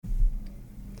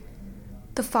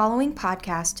The following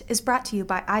podcast is brought to you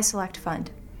by iSelect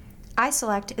Fund.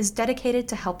 iSelect is dedicated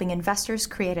to helping investors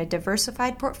create a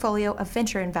diversified portfolio of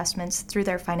venture investments through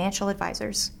their financial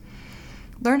advisors.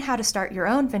 Learn how to start your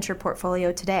own venture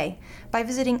portfolio today by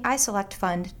visiting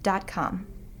iselectfund.com.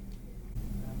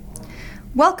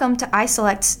 Welcome to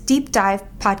iSelect's Deep Dive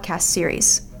podcast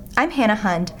series. I'm Hannah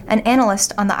Hund, an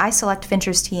analyst on the iSelect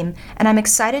Ventures team, and I'm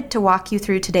excited to walk you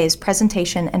through today's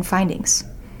presentation and findings.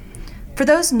 For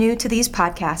those new to these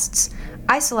podcasts,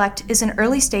 iSelect is an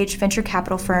early-stage venture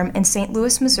capital firm in St.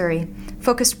 Louis, Missouri,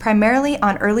 focused primarily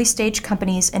on early-stage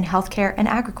companies in healthcare and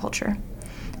agriculture.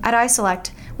 At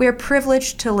iSelect, we are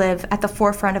privileged to live at the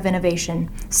forefront of innovation,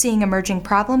 seeing emerging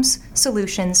problems,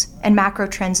 solutions, and macro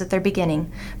trends at their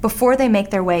beginning, before they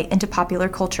make their way into popular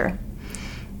culture.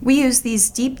 We use these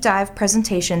deep dive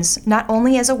presentations not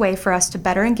only as a way for us to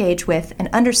better engage with and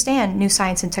understand new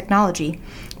science and technology,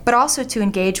 but also to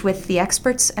engage with the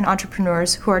experts and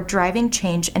entrepreneurs who are driving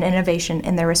change and innovation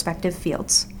in their respective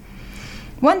fields.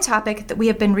 One topic that we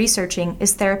have been researching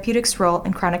is therapeutics' role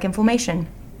in chronic inflammation.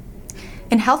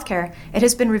 In healthcare, it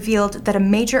has been revealed that a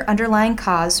major underlying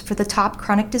cause for the top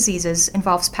chronic diseases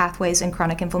involves pathways in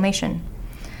chronic inflammation.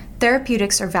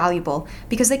 Therapeutics are valuable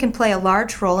because they can play a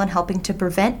large role in helping to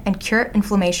prevent and cure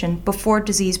inflammation before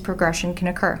disease progression can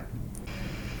occur.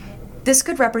 This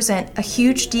could represent a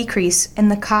huge decrease in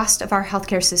the cost of our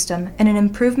healthcare system and an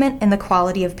improvement in the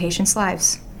quality of patients'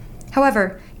 lives.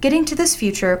 However, getting to this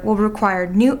future will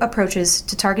require new approaches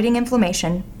to targeting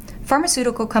inflammation,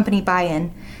 pharmaceutical company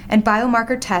buy-in, and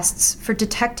biomarker tests for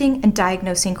detecting and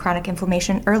diagnosing chronic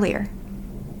inflammation earlier.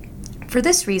 For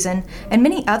this reason, and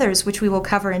many others which we will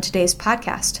cover in today's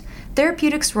podcast,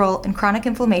 therapeutics' role in chronic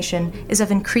inflammation is of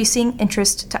increasing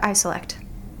interest to iSelect.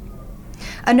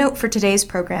 A note for today's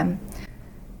program: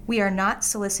 we are not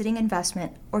soliciting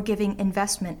investment or giving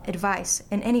investment advice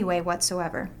in any way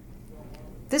whatsoever.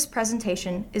 This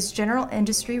presentation is general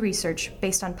industry research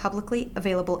based on publicly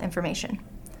available information.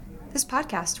 This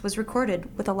podcast was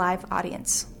recorded with a live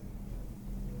audience.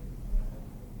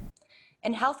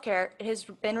 In healthcare, it has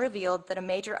been revealed that a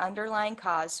major underlying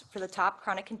cause for the top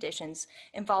chronic conditions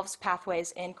involves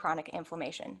pathways in chronic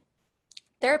inflammation.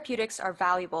 Therapeutics are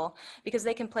valuable because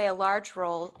they can play a large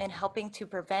role in helping to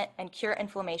prevent and cure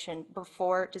inflammation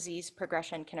before disease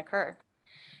progression can occur.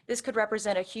 This could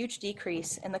represent a huge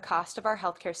decrease in the cost of our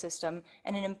healthcare system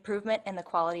and an improvement in the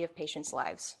quality of patients'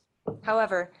 lives.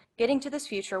 However, getting to this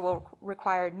future will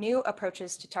require new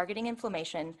approaches to targeting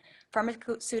inflammation,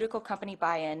 pharmaceutical company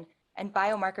buy-in, and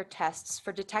biomarker tests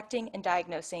for detecting and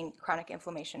diagnosing chronic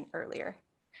inflammation earlier.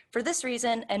 For this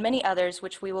reason, and many others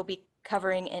which we will be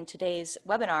covering in today's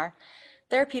webinar,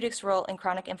 therapeutics' role in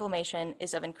chronic inflammation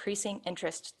is of increasing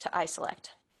interest to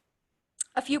iSelect.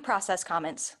 A few process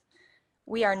comments.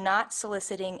 We are not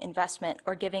soliciting investment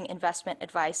or giving investment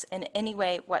advice in any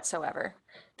way whatsoever.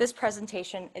 This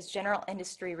presentation is general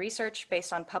industry research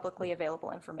based on publicly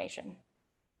available information.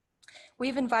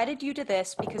 We've invited you to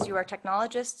this because you are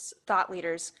technologists, thought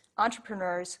leaders,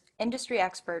 entrepreneurs, industry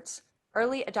experts,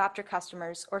 early adopter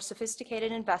customers, or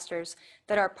sophisticated investors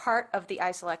that are part of the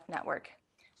iSelect network.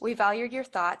 We value your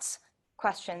thoughts,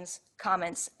 questions,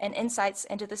 comments, and insights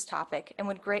into this topic and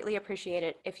would greatly appreciate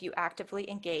it if you actively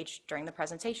engage during the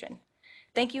presentation.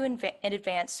 Thank you in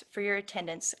advance for your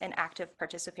attendance and active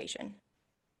participation.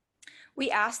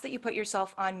 We ask that you put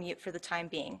yourself on mute for the time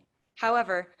being.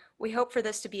 However, we hope for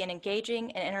this to be an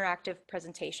engaging and interactive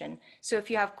presentation, so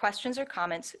if you have questions or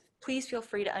comments, please feel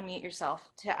free to unmute yourself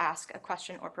to ask a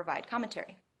question or provide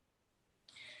commentary.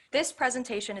 This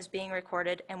presentation is being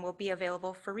recorded and will be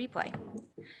available for replay.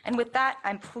 And with that,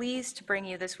 I'm pleased to bring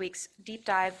you this week's deep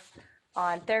dive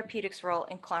on therapeutics' role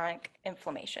in chronic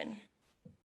inflammation.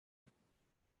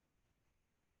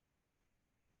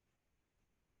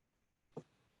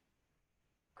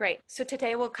 Great, so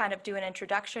today we'll kind of do an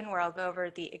introduction where I'll go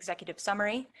over the executive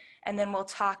summary, and then we'll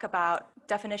talk about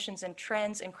definitions and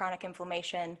trends in chronic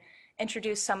inflammation,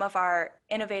 introduce some of our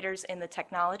innovators in the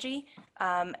technology,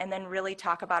 and then really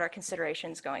talk about our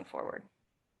considerations going forward.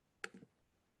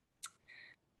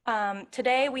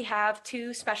 Today we have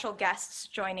two special guests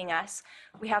joining us.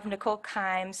 We have Nicole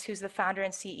Kimes, who's the founder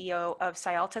and CEO of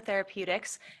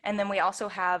Therapeutics, and then we also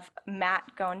have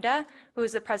Matt Gonda, who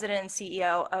is the president and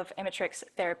CEO of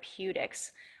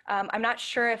Therapeutics. I'm not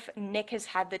sure if Nick has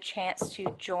had the chance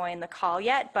to join the call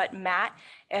yet, but Matt,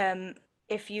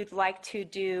 if you'd like to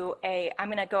do I'm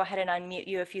going to go ahead and unmute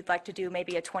you if you'd like to do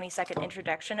maybe a 20-second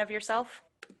introduction of yourself.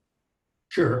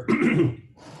 Sure.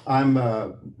 I'm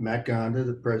Matt Gonda,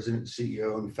 the president,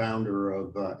 CEO, and founder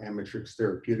of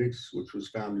Therapeutics, which was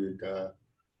founded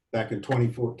back in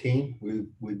 2014.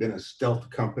 We've been a stealth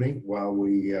company while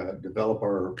we develop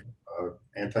our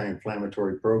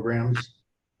anti-inflammatory programs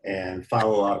and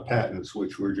file a lot of patents,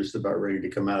 which we're just about ready to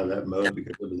come out of that mode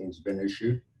because everything's been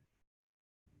issued.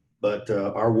 But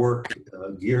our work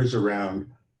gears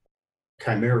around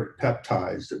chimeric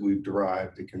peptides that we've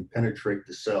derived that can penetrate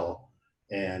the cell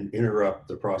and interrupt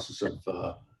the process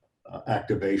of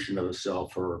activation of a cell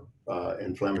for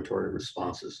inflammatory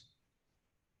responses.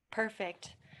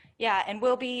 Perfect. Yeah, and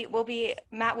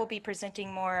Matt will be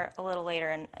presenting more a little later,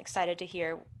 and excited to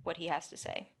hear what he has to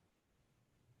say.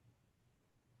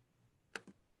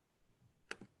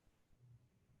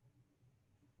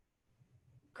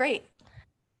 Great.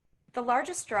 The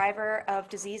largest driver of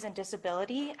disease and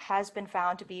disability has been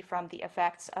found to be from the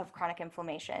effects of chronic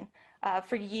inflammation.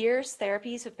 For years,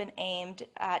 therapies have been aimed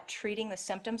at treating the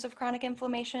symptoms of chronic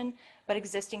inflammation, but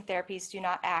existing therapies do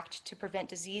not act to prevent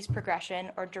disease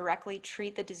progression or directly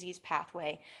treat the disease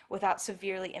pathway without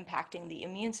severely impacting the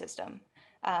immune system.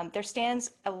 There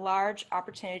stands a large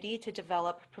opportunity to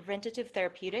develop preventative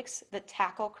therapeutics that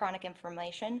tackle chronic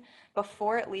inflammation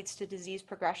before it leads to disease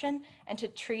progression and to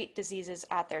treat diseases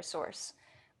at their source.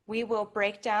 We will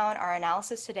break down our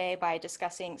analysis today by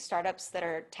discussing startups that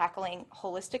are tackling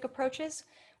holistic approaches,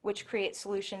 which create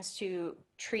solutions to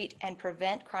treat and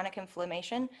prevent chronic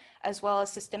inflammation, as well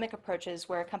as systemic approaches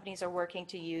where companies are working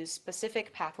to use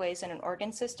specific pathways in an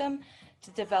organ system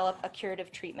to develop a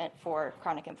curative treatment for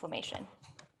chronic inflammation.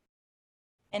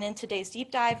 And in today's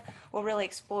deep dive, we'll really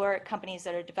explore companies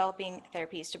that are developing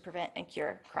therapies to prevent and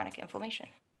cure chronic inflammation.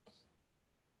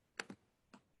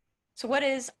 So what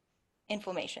is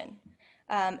inflammation?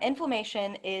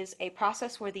 Inflammation is a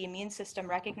process where the immune system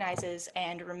recognizes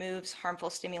and removes harmful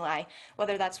stimuli,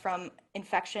 whether that's from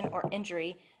infection or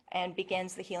injury, and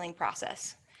begins the healing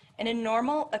process. In a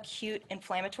normal acute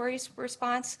inflammatory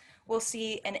response, we'll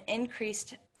see an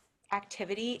increased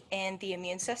activity in the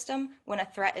immune system when a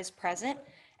threat is present,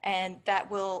 and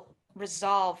that will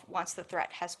resolve once the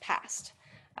threat has passed.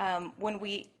 When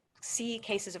we see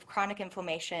cases of chronic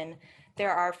inflammation,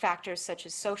 there are factors such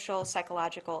as social,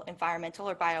 psychological, environmental,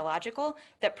 or biological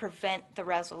that prevent the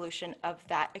resolution of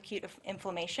that acute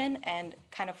inflammation and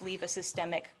kind of leave a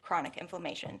systemic chronic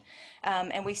inflammation.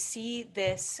 And we see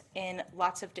this in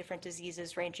lots of different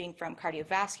diseases ranging from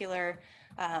cardiovascular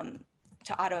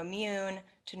to autoimmune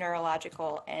to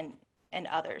neurological and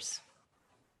others.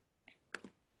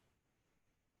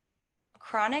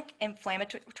 Chronic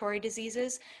inflammatory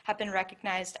diseases have been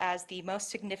recognized as the most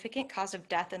significant cause of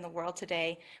death in the world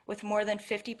today, with more than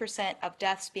 50% of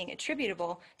deaths being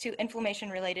attributable to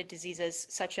inflammation-related diseases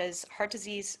such as heart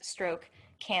disease, stroke,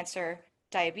 cancer,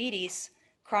 diabetes,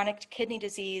 chronic kidney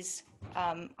disease,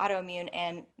 autoimmune,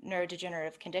 and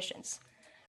neurodegenerative conditions.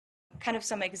 Kind of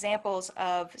some examples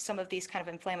of some of these kind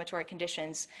of inflammatory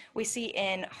conditions. We see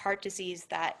in heart disease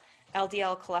that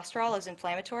LDL cholesterol is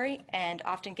inflammatory and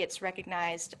often gets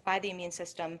recognized by the immune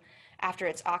system after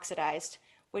it's oxidized,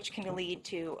 which can lead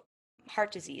to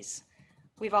heart disease.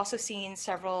 We've also seen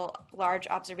several large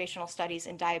observational studies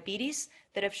in diabetes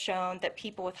that have shown that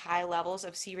people with high levels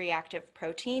of C-reactive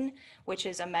protein, which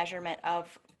is a measurement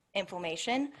of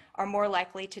inflammation, are more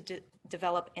likely to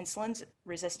develop insulin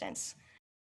resistance.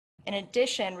 In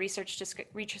addition,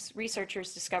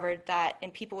 researchers discovered that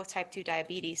in people with type 2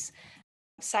 diabetes,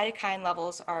 cytokine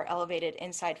levels are elevated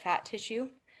inside fat tissue,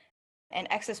 and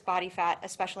excess body fat,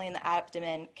 especially in the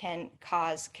abdomen, can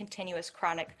cause continuous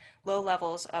chronic low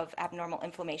levels of abnormal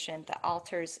inflammation that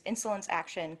alters insulin's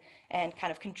action and kind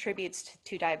of contributes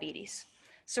to diabetes.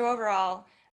 So overall,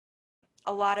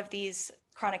 a lot of these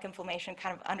chronic inflammation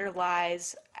kind of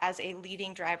underlies as a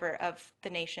leading driver of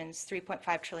the nation's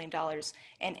 $3.5 trillion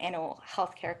in annual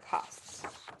healthcare costs.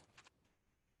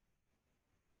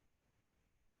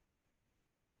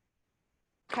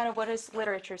 Kind of what is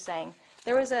literature saying?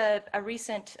 There was a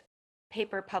recent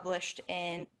paper published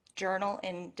in Journal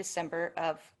in December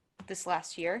of this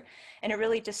last year, and it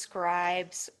really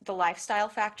describes the lifestyle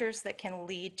factors that can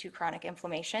lead to chronic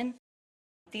inflammation.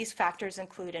 These factors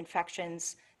include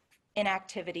infections,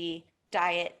 inactivity,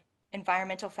 diet,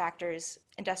 environmental factors,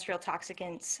 industrial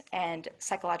toxicants, and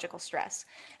psychological stress.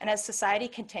 And as society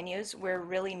continues, we're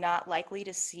really not likely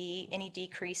to see any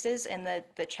decreases in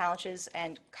the challenges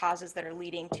and causes that are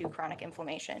leading to chronic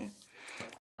inflammation.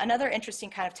 Another interesting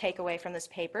kind of takeaway from this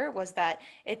paper was that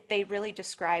they really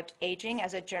described aging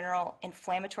as a general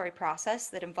inflammatory process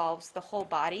that involves the whole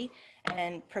body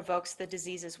and provokes the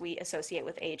diseases we associate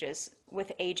with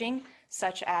aging,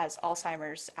 such as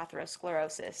Alzheimer's,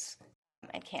 atherosclerosis,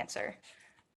 and cancer.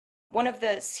 One of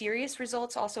the serious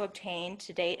results also obtained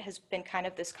to date has been kind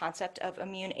of this concept of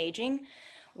immune aging,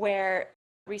 where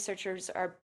researchers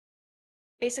are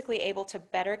basically able to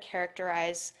better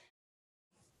characterize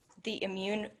the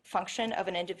immune function of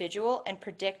an individual and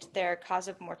predict their cause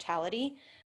of mortality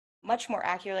much more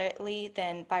accurately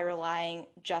than by relying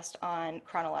just on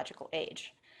chronological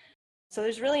age. So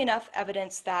there's really enough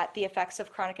evidence that the effects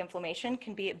of chronic inflammation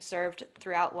can be observed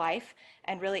throughout life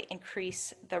and really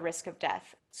increase the risk of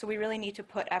death. So we really need to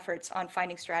put efforts on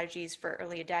finding strategies for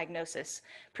early diagnosis,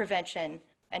 prevention,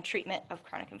 and treatment of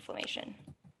chronic inflammation.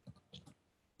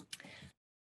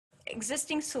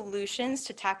 Existing solutions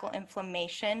to tackle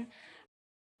inflammation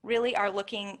really are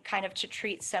looking kind of to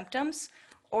treat symptoms,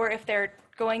 or if they're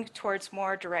going towards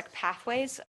more direct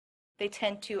pathways, they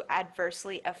tend to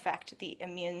adversely affect the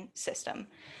immune system.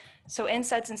 So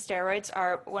NSAIDs and steroids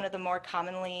are one of the more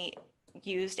commonly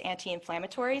used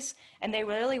anti-inflammatories, and they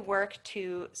really work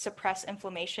to suppress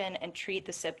inflammation and treat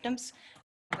the symptoms,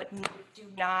 but do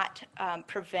not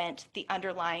prevent the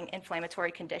underlying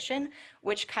inflammatory condition,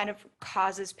 which kind of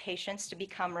causes patients to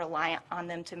become reliant on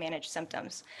them to manage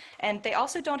symptoms. And they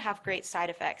also don't have great side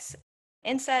effects.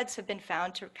 NSAIDs have been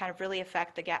found to kind of really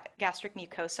affect the gastric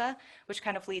mucosa, which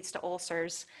kind of leads to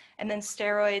ulcers. And then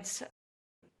steroids,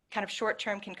 kind of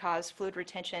short-term, can cause fluid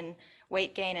retention,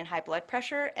 weight gain, and high blood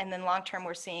pressure. And then long-term,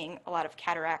 we're seeing a lot of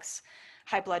cataracts,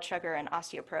 high blood sugar, and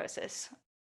osteoporosis.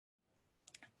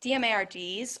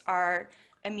 DMARDs are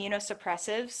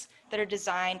immunosuppressives that are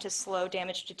designed to slow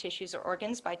damage to tissues or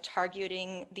organs by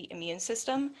targeting the immune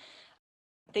system.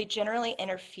 They generally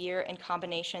interfere in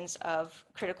combinations of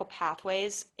critical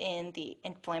pathways in the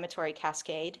inflammatory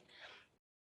cascade.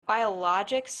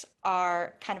 Biologics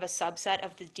are kind of a subset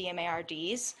of the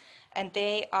DMARDs, and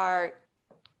they are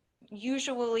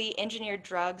usually engineered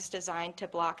drugs designed to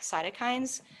block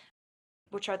cytokines,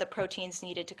 which are the proteins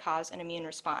needed to cause an immune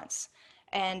response.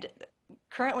 And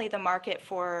currently the market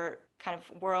for kind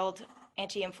of world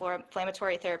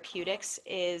anti-inflammatory therapeutics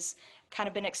is kind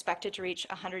of been expected to reach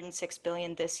 106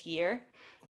 billion this year.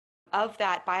 Of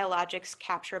that, biologics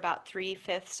capture about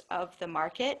 3/5 of the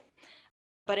market.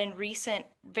 But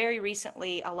very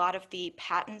recently, a lot of the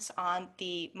patents on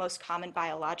the most common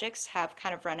biologics have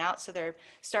kind of run out. So they're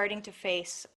starting to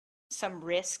face some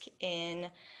risk in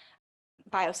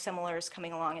biosimilars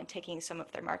coming along and taking some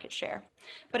of their market share.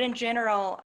 But in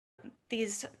general,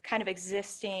 these kind of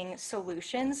existing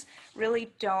solutions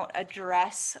really don't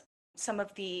address some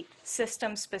of the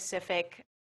system-specific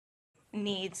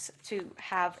needs to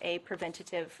have a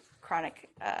preventative chronic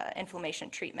inflammation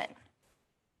treatment.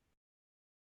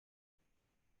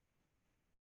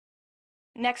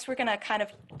 Next, we're going to kind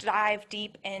of dive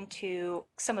deep into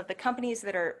some of the companies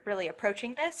that are really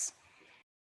approaching this.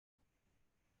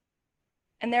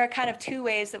 And there are kind of two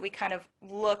ways that we kind of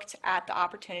looked at the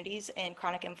opportunities in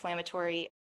chronic inflammatory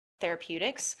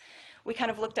therapeutics. We kind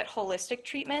of looked at holistic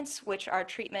treatments, which are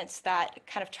treatments that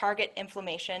kind of target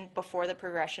inflammation before the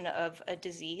progression of a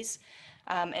disease.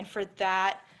 And for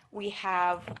that, we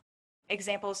have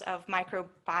examples of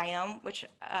microbiome, which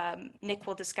Nick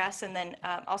will discuss, and then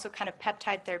also kind of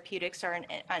peptide therapeutics are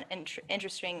an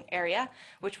interesting area,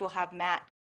 which we'll have Matt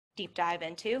deep dive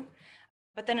into.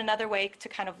 But then another way to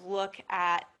kind of look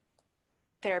at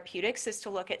therapeutics is to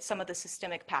look at some of the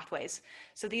systemic pathways.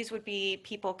 So these would be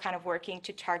people kind of working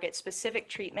to target specific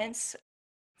treatments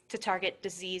to target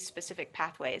disease-specific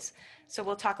pathways. So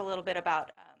we'll talk a little bit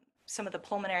about some of the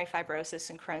pulmonary fibrosis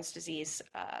and Crohn's disease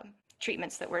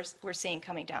treatments that we're seeing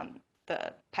coming down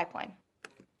the pipeline.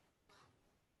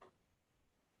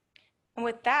 And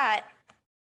with that,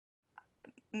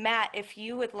 Matt, if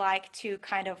you would like to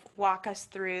kind of walk us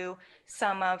through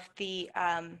some of the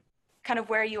kind of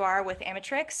where you are with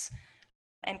Amatrix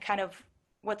and kind of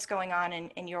what's going on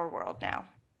in your world now.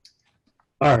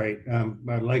 All right.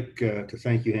 I'd like to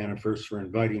thank you, Hannah, first for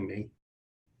inviting me.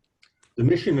 The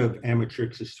mission of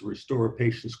Amatrix is to restore a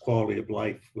patient's quality of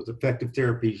life with effective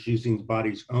therapies using the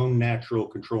body's own natural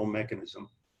control mechanism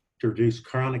to reduce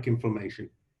chronic inflammation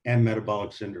and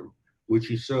metabolic syndrome, which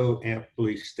you so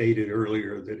aptly stated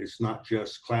earlier that it's not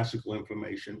just classical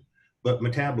inflammation, but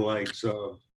metabolites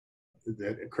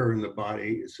that occur in the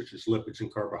body, such as lipids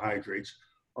and carbohydrates,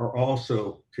 are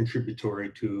also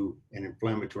contributory to an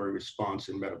inflammatory response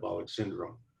in metabolic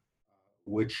syndrome,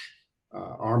 which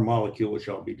our molecule, which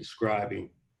I'll be describing,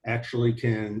 actually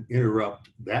can interrupt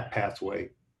that pathway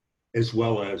as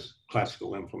well as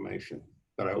classical inflammation.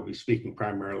 But I will be speaking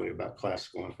primarily about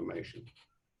classical inflammation.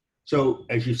 So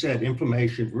as you said,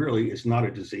 inflammation really is not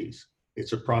a disease.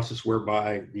 It's a process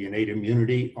whereby the innate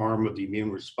immunity arm of the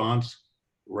immune response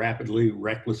rapidly,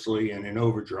 recklessly, and in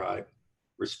overdrive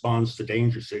responds to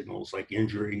danger signals like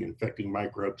injury, infecting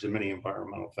microbes, and many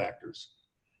environmental factors.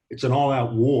 It's an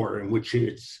all-out war in which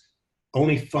its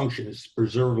only function is to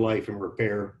preserve life and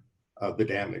repair the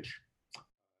damage.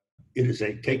 It is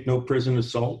a take-no-prison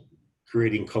assault,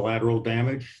 creating collateral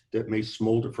damage that may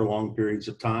smolder for long periods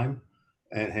of time,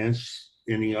 and hence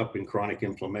ending up in chronic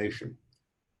inflammation.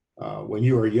 When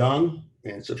you are young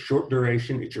and it's of short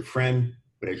duration, it's your friend,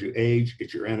 but as you age,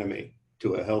 it's your enemy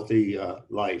to a healthy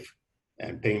life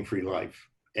and pain-free life.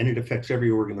 And it affects every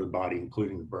organ of the body,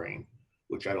 including the brain,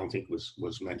 which I don't think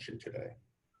was mentioned today.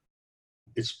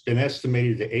 It's been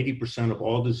estimated that 80% of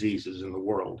all diseases in the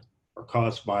world are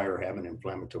caused by or have an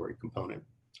inflammatory component.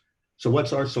 So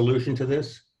what's our solution to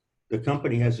this? The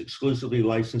company has exclusively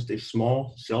licensed a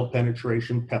small cell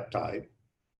penetration peptide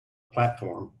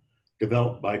platform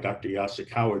developed by Dr. Jacek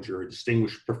Hauger, a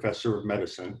distinguished professor of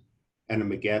medicine and a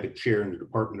McGavitt chair in the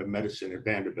Department of Medicine at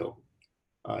Vanderbilt.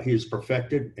 He has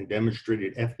perfected and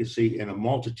demonstrated efficacy in a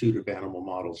multitude of animal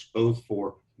models, both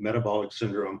for metabolic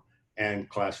syndrome and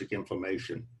classic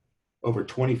inflammation. Over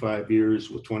 25 years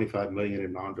with 25 million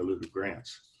in non-dilutive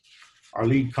grants. Our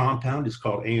lead compound is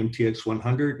called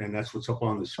AMTX100, and that's what's up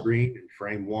on the screen in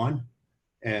frame 1.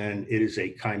 And it is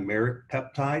a chimeric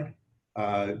peptide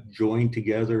joined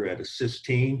together at a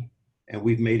cysteine. And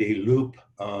we've made a loop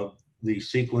of the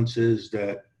sequences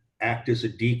that act as a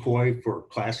decoy for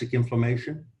classic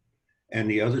inflammation. And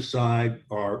the other side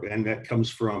and that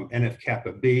comes from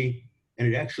NF-kappa B, and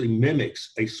it actually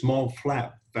mimics a small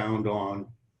flap found on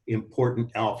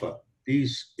important alpha.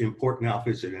 These important alpha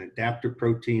is an adaptive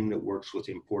protein that works with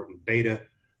important beta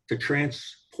to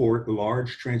transport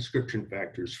large transcription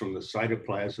factors from the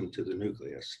cytoplasm to the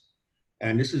nucleus.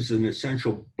 And this is an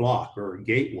essential block or a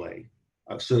gateway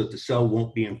so that the cell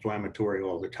won't be inflammatory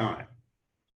all the time.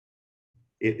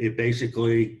 It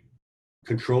basically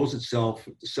controls itself.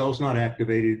 If the cell's not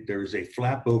activated, there's a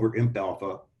flap over imp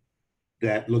alpha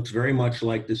that looks very much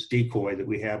like this decoy that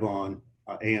we have on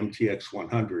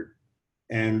AMTX100.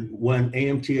 And when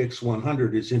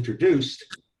AMTX100 is introduced,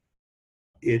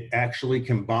 it actually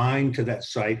can bind to that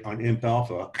site on imp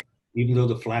alpha, even though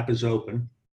the flap is open,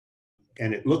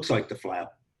 and it looks like the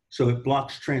flap. So it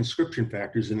blocks transcription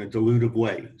factors in a dilutive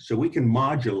way. So we can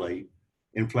modulate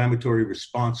inflammatory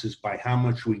responses by how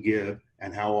much we give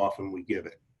and how often we give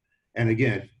it. And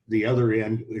again, the other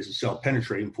end is a cell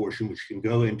penetrating portion, which can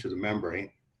go into the membrane,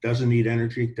 doesn't need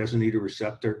energy, doesn't need a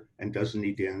receptor, and doesn't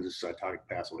need to end the cytotic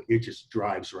pathway. It just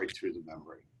drives right through the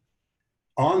membrane.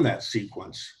 On that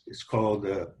sequence, it's called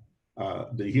the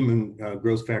human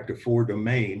growth factor 4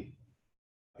 domain.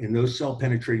 In those cell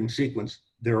penetrating sequence,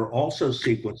 there are also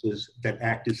sequences that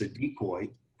act as a decoy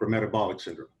for metabolic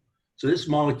syndrome. So this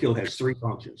molecule has 3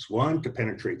 functions. 1, to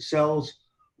penetrate cells,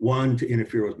 1, to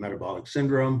interfere with metabolic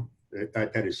syndrome,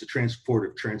 that is the transport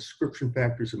of transcription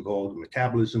factors involved in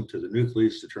metabolism to the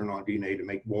nucleus to turn on DNA to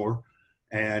make more.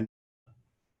 And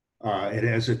it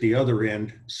has at the other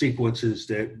end sequences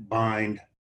that bind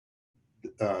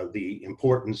the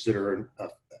importance that are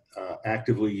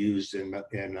actively used in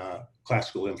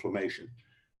classical inflammation.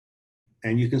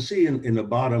 And you can see in the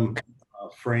bottom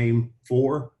frame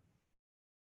 4,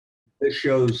 this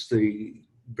shows the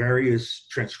various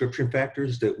transcription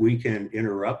factors that we can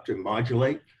interrupt and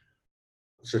modulate,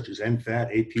 such as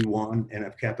NFAT, AP1,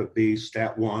 NF-kappa B,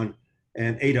 STAT1,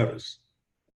 and 8 others.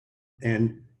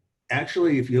 And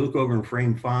actually, if you look over in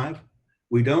frame 5,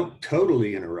 we don't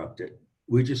totally interrupt it.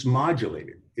 We just modulate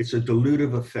it. It's a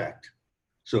dilutive effect.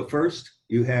 So first,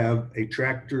 you have a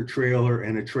tractor trailer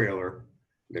and a trailer.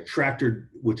 The tractor,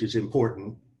 which is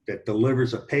important, that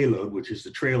delivers a payload, which is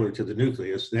the trailer to the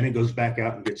nucleus. Then it goes back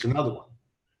out and gets another one.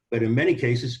 But in many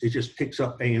cases, it just picks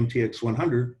up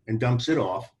AMTX100 and dumps it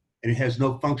off, and it has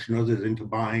no function other than to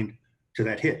bind to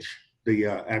that hitch, the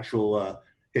actual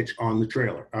hitch on the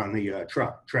trailer, on the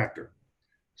tractor.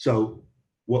 So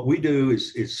what we do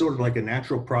is it's sort of like a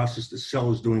natural process the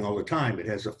cell is doing all the time. It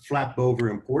has a flap over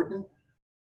important,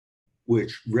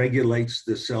 which regulates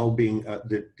the cell being,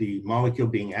 the molecule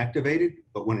being activated.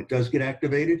 But when it does get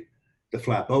activated, the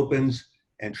flap opens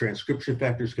and transcription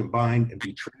factors can bind and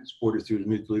be transported through the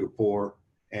nuclear pore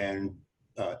and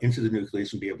into the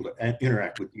nucleus and be able to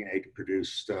interact with DNA to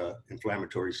produce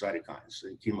inflammatory cytokines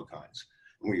and chemokines.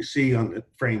 And where you see on the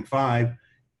frame 5,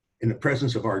 in the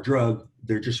presence of our drug,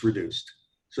 they're just reduced.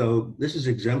 So this is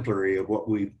exemplary of what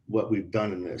we've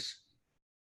done in this.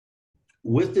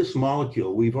 With this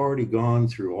molecule, we've already gone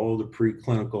through all the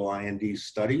preclinical IND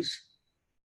studies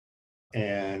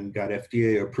and got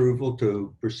FDA approval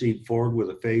to proceed forward with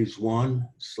a phase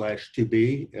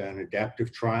 1/2B, an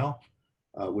adaptive trial,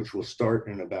 which will start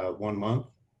in about 1 month.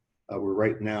 We're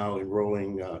right now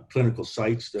enrolling clinical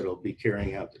sites that'll be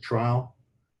carrying out the trial.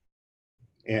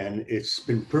 And it's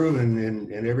been proven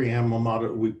in every animal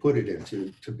model we put it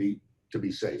into to be to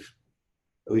be safe.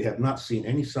 We have not seen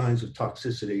any signs of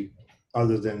toxicity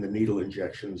other than the needle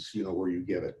injections, where you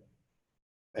give it.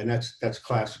 And that's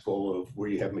classical of where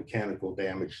you have mechanical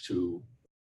damage to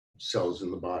cells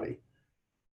in the body.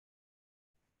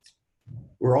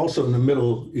 We're also in the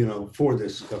middle, for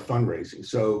this fundraising.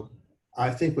 So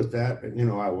I think with that,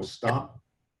 I will stop.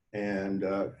 And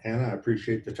Hannah, I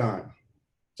appreciate the time.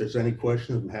 If there's any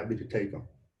questions, I'm happy to take them.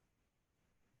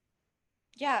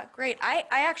 Yeah, great. I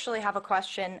actually have a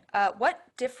question. What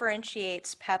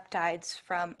differentiates peptides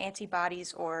from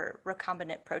antibodies or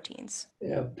recombinant proteins?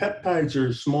 Yeah, peptides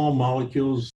are small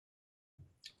molecules.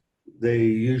 They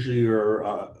usually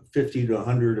are 50 to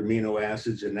 100 amino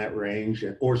acids in that range,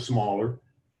 or smaller.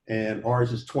 And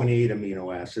ours is 28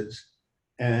 amino acids.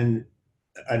 And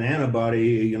an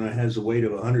antibody, has a weight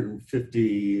of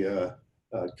 150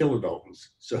 kilodaltons.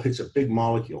 So it's a big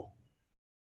molecule.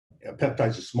 A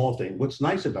peptide's a small thing. What's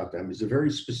nice about them is they're very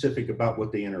specific about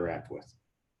what they interact with.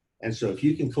 And so if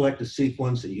you can collect a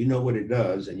sequence and you know what it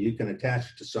does, and you can attach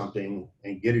it to something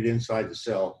and get it inside the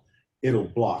cell, it'll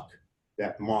block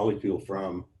that molecule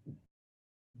from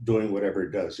doing whatever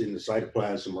it does in the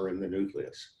cytoplasm or in the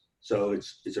nucleus. So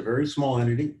it's a very small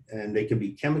entity, and they can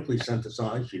be chemically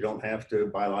synthesized. You don't have to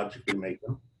biologically make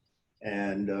them.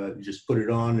 And you just put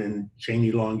it on in chain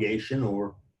elongation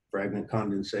or fragment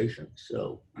condensation.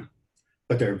 So,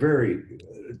 but they're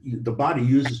the body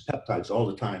uses peptides all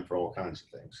the time for all kinds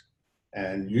of things.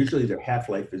 And usually their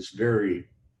half-life is very,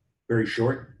 very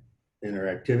short in their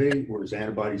activity, whereas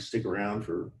antibodies stick around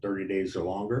for 30 days or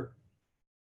longer.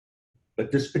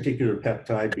 But this particular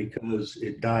peptide, because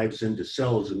it dives into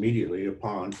cells immediately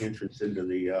upon entrance into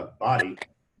the body,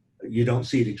 you don't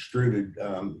see it extruded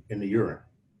in the urine.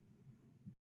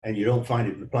 And you don't find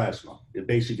it in the plasma. It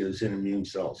basically is in immune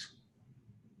cells.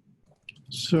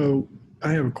 So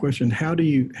I have a question. How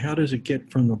does it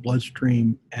get from the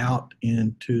bloodstream out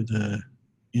into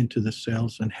the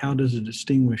cells, and how does it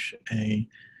distinguish a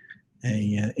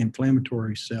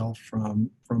inflammatory cell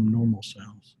from normal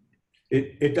cells?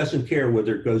 It doesn't care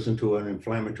whether it goes into an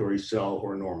inflammatory cell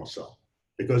or a normal cell.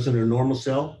 It goes into a normal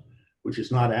cell, which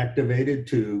is not activated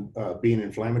to be an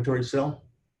inflammatory cell.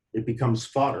 It becomes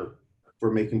fodder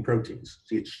for making proteins.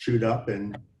 See, it's chewed up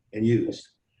and used.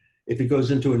 If it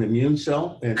goes into an immune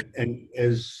cell, and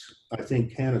as I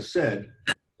think Hannah said,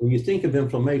 when you think of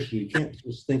inflammation, you can't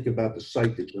just think about the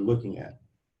site that you're looking at.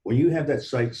 When you have that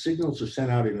site, signals are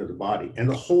sent out into the body, and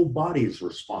the whole body is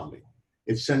responding.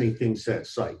 It's sending things to that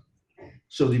site.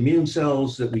 So the immune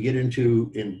cells that we get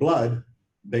into in blood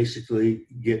basically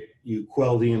you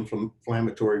quell the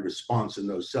inflammatory response in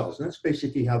those cells. And that's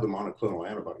basically how the monoclonal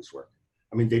antibodies work.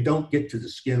 I mean, they don't get to the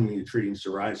skin when you're treating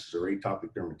psoriasis or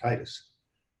atopic dermatitis.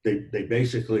 They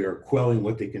basically are quelling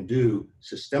what they can do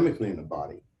systemically in the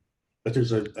body. But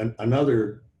there's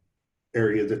another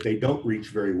area that they don't reach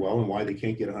very well, and why they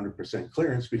can't get 100%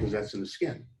 clearance, because that's in the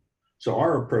skin. So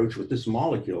our approach with this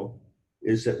molecule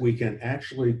is that we can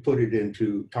actually put it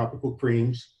into topical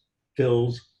creams,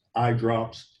 pills, eye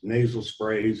drops, nasal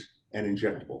sprays, and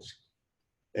injectables.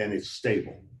 And it's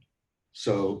stable.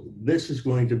 So this is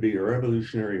going to be a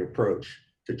revolutionary approach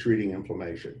to treating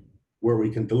inflammation, where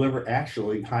we can deliver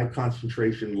actually high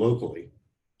concentration locally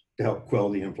to help quell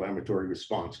the inflammatory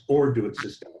response, or do it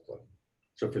systemically.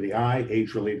 So for the eye,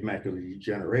 age-related macular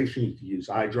degeneration, you can use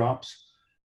eye drops.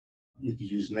 You can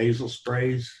use nasal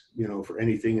sprays, for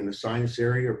anything in the sinus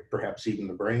area, or perhaps even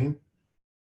the brain.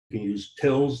 You can use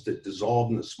pills that dissolve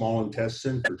in the small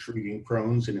intestine for treating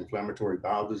Crohn's and inflammatory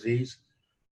bowel disease.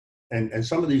 And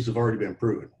some of these have already been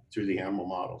proven through the animal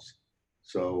models.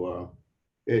 So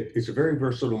it's a very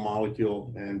versatile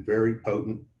molecule and very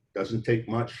potent, doesn't take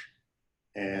much.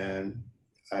 And,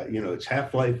 its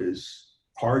half-life is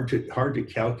hard to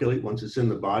calculate once it's in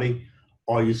the body.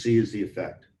 All you see is the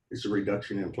effect. It's a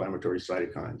reduction in inflammatory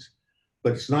cytokines.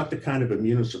 But it's not the kind of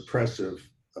immunosuppressive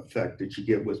effect that you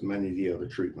get with many of the other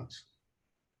treatments.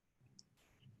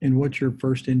 And what's your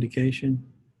first indication?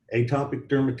 Atopic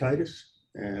dermatitis.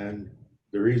 And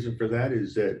the reason for that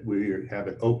is that we have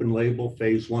an open label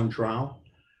phase 1 trial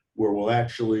where we'll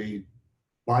actually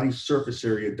body surface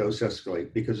area dose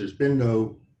escalate, because there's been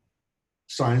no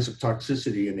signs of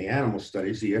toxicity in the animal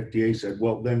studies. The FDA said,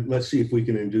 well, then let's see if we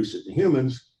can induce it in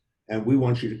humans. And we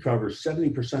want you to cover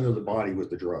 70% of the body with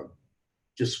the drug.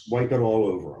 Just wipe it all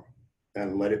over them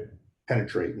and let it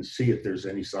penetrate and see if there's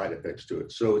any side effects to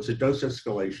it. So it's a dose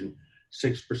escalation,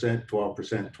 6%,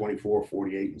 12%, 24,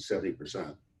 48, and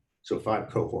 70%. So 5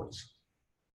 cohorts.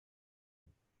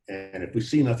 And if we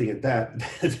see nothing at that,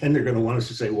 then they're going to want us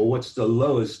to say, well, what's the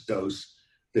lowest dose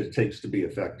that it takes to be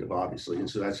effective, obviously. And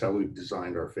so that's how we've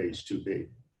designed our phase 2B.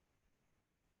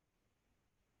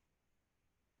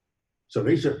 So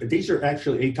these are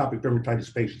actually atopic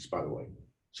dermatitis patients, by the way.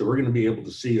 So we're going to be able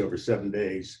to see over 7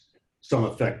 days some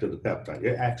effect of the peptide.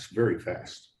 It acts very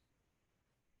fast.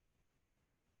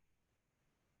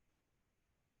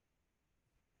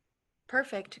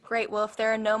 Perfect. Great. Well, if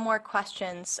there are no more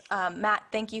questions, Matt,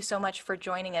 thank you so much for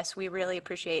joining us. We really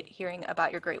appreciate hearing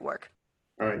about your great work.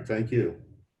 All right. Thank you.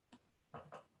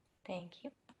 Thank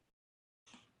you.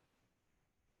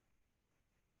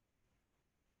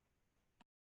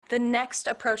 The next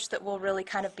approach that we'll really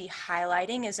kind of be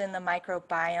highlighting is in the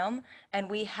microbiome, and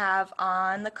we have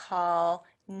on the call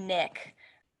Nick.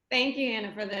 Thank you,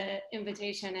 Anna, for the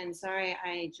invitation, and sorry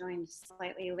I joined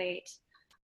slightly late.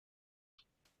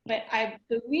 But I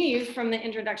believe from the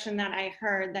introduction that I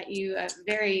heard that you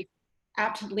very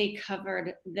aptly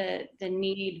covered the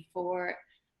need for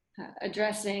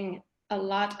addressing a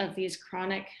lot of these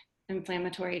chronic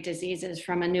inflammatory diseases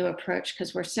from a new approach,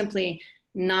 because we're simply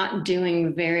not doing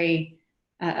a very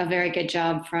good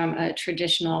job from a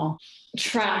traditional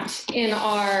tract in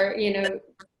our,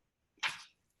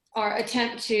 our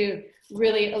attempt to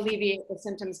really alleviate the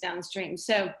symptoms downstream.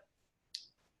 So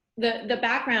the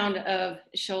background of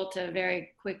Schulte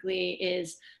very quickly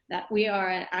is that we are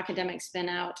an academic spin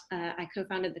out. I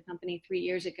co-founded the company 3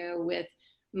 years ago with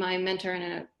my mentor and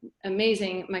an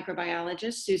amazing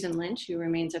microbiologist, Susan Lynch, who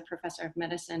remains a professor of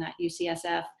medicine at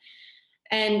UCSF.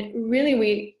 And really,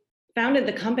 we founded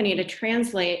the company to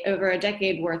translate over a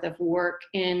decade worth of work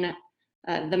in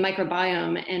the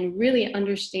microbiome and really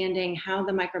understanding how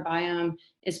the microbiome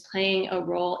is playing a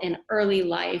role in early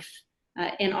life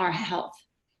in our health.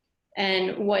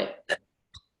 And what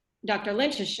Dr.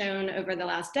 Lynch has shown over the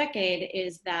last decade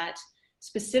is that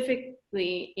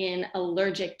specifically in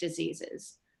allergic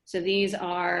diseases, so these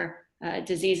are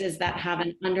diseases that have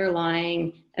an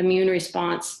underlying immune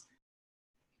response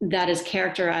that is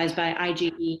characterized by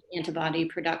IgE antibody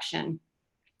production.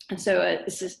 And so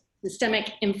this is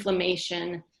systemic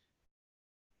inflammation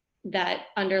that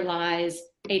underlies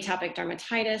atopic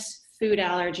dermatitis, food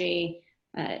allergy,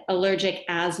 allergic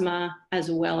asthma,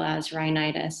 as well as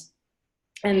rhinitis.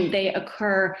 And they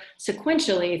occur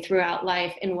sequentially throughout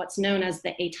life in what's known as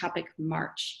the atopic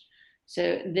march.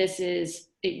 So this is,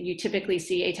 you typically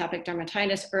see atopic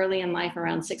dermatitis early in life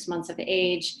around 6 months of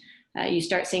age. You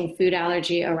start seeing food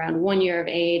allergy around 1 year of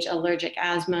age. Allergic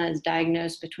asthma is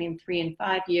diagnosed between 3 and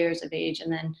 5 years of age.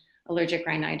 And then allergic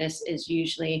rhinitis is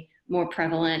usually more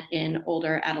prevalent in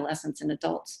older adolescents and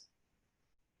adults.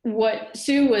 What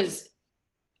Sue was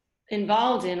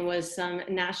involved in was some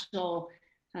national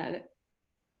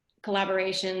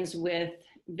collaborations with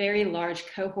very large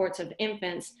cohorts of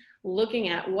infants looking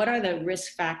at what are the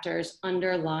risk factors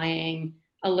underlying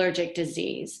allergic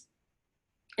disease.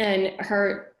 And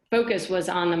her focus was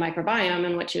on the microbiome,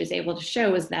 and what she was able to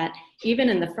show was that even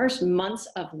in the first months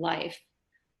of life,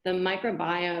 the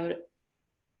microbiome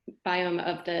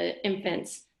of the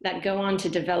infants that go on to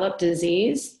develop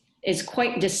disease is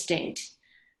quite distinct.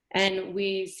 And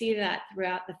we see that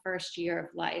throughout the first year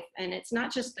of life. And it's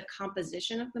not just the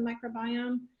composition of the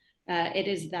microbiome, it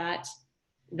is that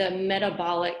the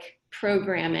metabolic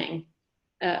programming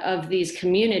of these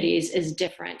communities is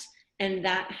different. And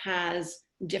that has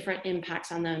different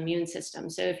impacts on the immune system.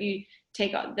 So if you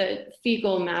take the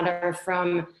fecal matter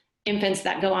from infants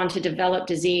that go on to develop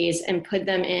disease and put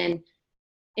them in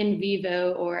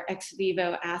vivo or ex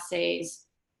vivo assays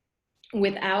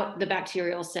without the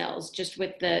bacterial cells, just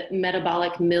with the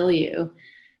metabolic milieu,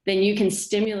 then you can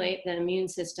stimulate the immune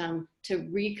system to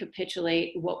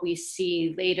recapitulate what we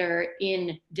see later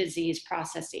in disease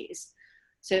processes.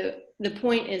 So the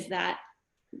point is that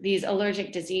these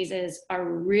allergic diseases are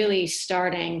really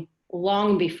starting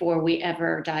long before we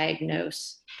ever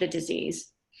diagnose the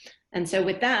disease. And so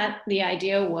with that, the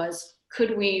idea was,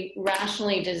 could we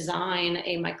rationally design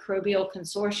a microbial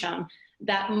consortium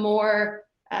that more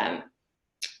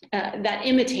that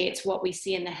imitates what we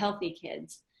see in the healthy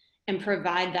kids and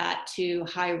provide that to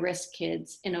high-risk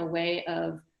kids in a way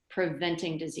of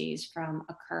preventing disease from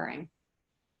occurring.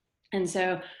 And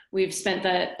so we've spent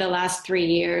the last 3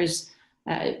 years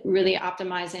really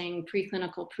optimizing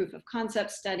preclinical proof of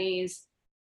concept studies,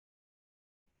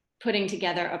 putting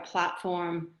together a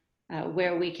platform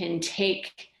where we can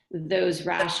take those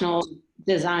rational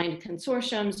designed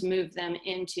consortiums, move them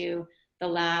into the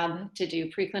lab to do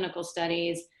preclinical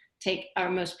studies, take our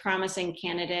most promising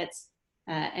candidates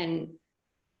and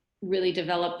really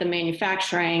develop the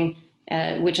manufacturing,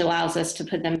 which allows us to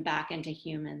put them back into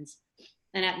humans.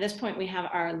 And at this point, we have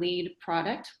our lead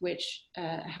product, which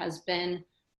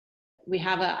we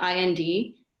have an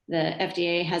IND. The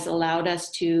FDA has allowed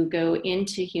us to go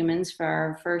into humans for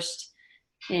our first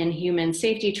in human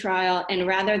safety trial. And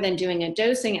rather than doing a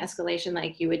dosing escalation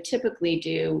like you would typically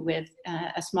do with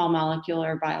a small molecule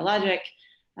or biologic,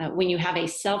 when you have a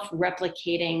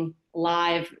self-replicating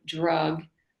live drug,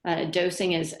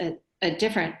 dosing is a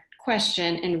different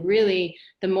question. And really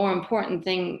the more important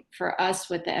thing for us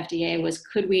with the FDA was,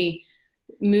 could we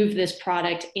move this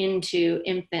product into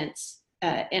infants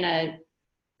in a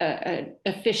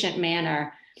efficient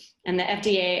manner? And the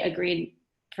FDA agreed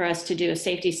for us to do a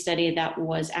safety study that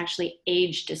was actually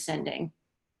age descending.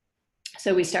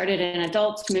 So we started in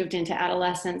adults, moved into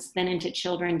adolescents, then into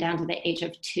children down to the age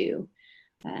of 2.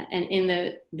 And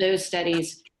in those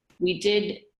studies, we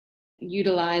did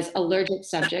utilize allergic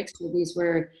subjects. So these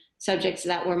were subjects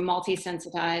that were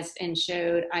multi-sensitized and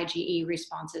showed IgE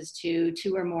responses to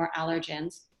 2 or more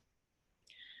allergens.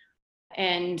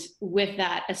 And with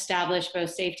that, established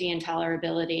both safety and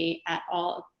tolerability at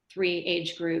all 3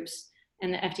 age groups.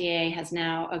 And the FDA has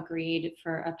now agreed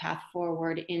for a path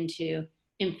forward into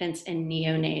infants and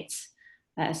neonates.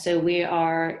 So we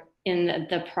are in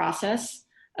the process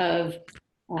of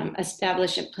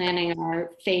establishing and planning our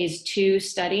phase 2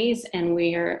 studies, and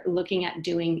we are looking at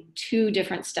doing 2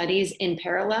 different studies in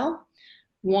parallel.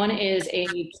 One is a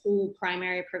true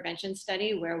primary prevention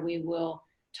study where we will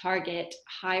target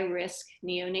high-risk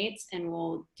neonates, and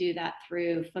we'll do that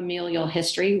through familial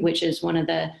history, which is one of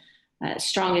the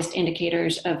strongest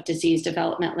indicators of disease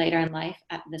development later in life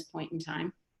at this point in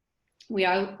time. We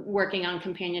are working on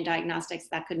companion diagnostics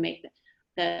that could make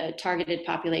the targeted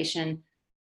population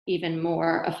even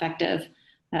more effective.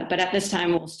 But at this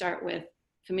time, we'll start with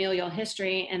familial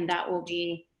history, and that will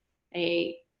be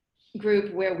a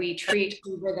group where we treat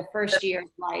over the first year of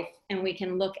life, and we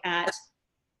can look at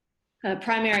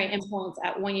primary endpoints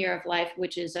at 1 year of life,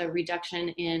 which is a reduction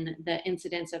in the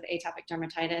incidence of atopic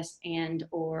dermatitis and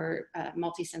or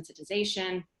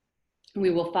multisensitization. We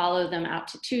will follow them out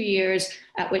to 2 years,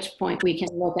 at which point we can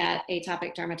look at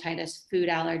atopic dermatitis, food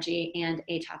allergy, and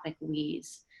atopic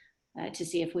wheeze to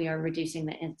see if we are reducing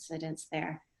the incidence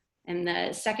there. And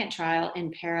the second trial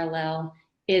in parallel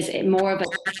is more of a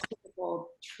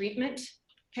typical treatment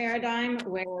paradigm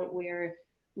where we're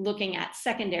looking at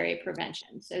secondary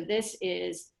prevention. So this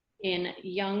is in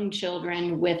young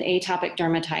children with atopic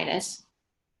dermatitis,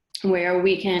 where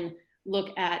we can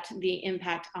look at the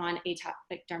impact on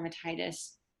atopic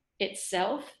dermatitis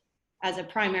itself as a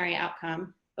primary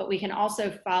outcome, but we can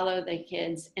also follow the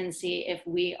kids and see if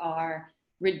we are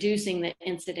reducing the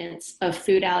incidence of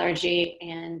food allergy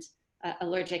and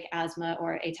allergic asthma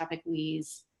or atopic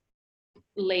wheeze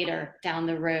later down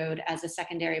the road as a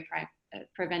secondary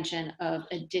prevention of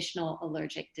additional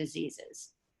allergic diseases.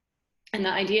 And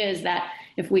the idea is that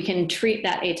if we can treat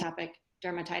that atopic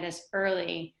dermatitis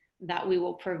early, that we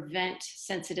will prevent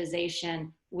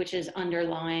sensitization, which is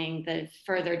underlying the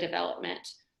further development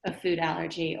of food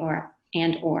allergy or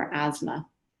asthma.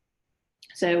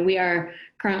 So we are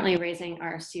currently raising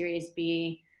our Series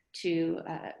B to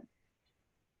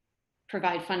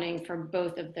provide funding for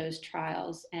both of those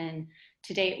trials. And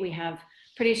to date, we have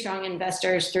pretty strong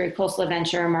investors through Khosla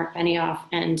Venture, Mark Benioff,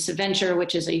 and Subventure,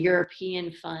 which is a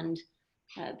European fund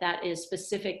that is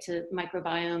specific to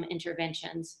microbiome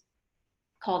interventions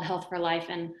called Health for Life.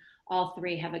 And all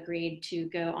 3 have agreed to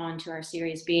go on to our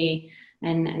Series B.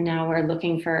 And now we're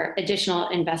looking for additional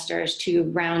investors to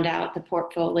round out the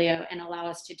portfolio and allow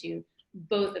us to do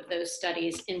both of those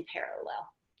studies in parallel.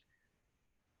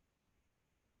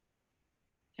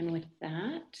 And with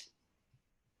that,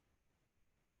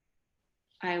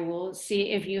 I will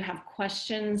see if you have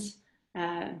questions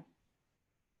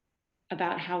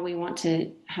about how we want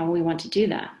to do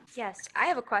that. Yes, I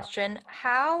have a question.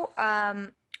 How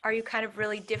are you kind of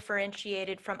really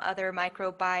differentiated from other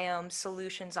microbiome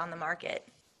solutions on the market?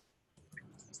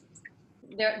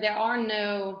 There are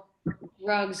no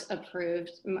drugs approved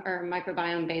or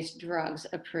microbiome-based drugs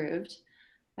approved.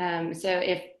 So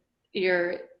if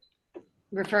you're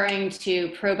referring to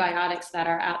probiotics that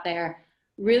are out there,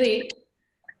 really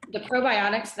the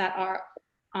probiotics that are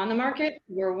on the market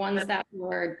were ones that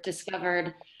were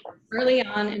discovered early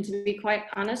on, and to be quite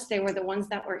honest, they were the ones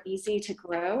that were easy to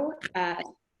grow.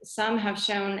 Some have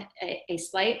shown a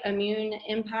slight immune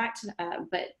impact,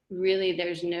 but really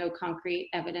there's no concrete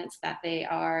evidence that they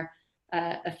are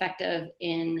effective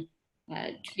in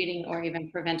treating or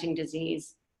even preventing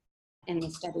disease in the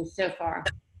studies so far.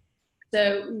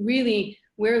 So really,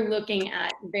 we're looking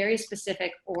at very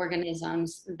specific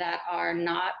organisms that are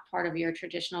not part of your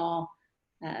traditional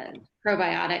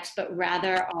probiotics, but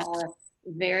rather are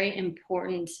very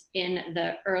important in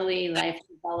the early life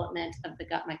development of the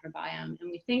gut microbiome.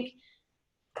 And we think,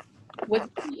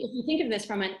 if you think of this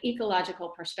from an ecological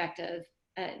perspective,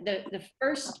 the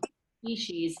first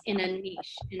species in a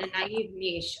niche, in a naive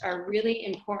niche, are really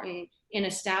important in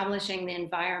establishing the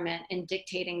environment and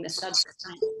dictating the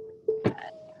subsequent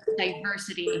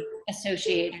diversity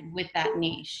associated with that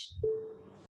niche.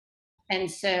 And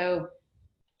so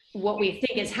what we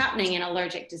think is happening in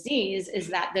allergic disease is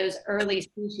that those early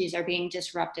species are being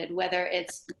disrupted, whether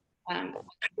it's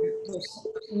there's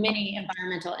many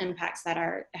environmental impacts that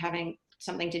are having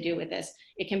something to do with this.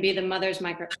 It can be the mother's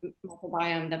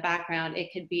microbiome, the background. It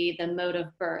could be the mode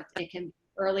of birth. It can be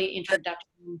early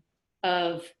introduction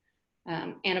of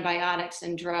antibiotics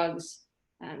and drugs.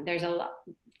 There's a lot.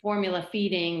 Formula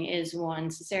feeding is one,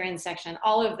 cesarean section.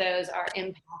 All of those are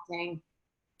impacting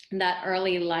that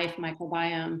early life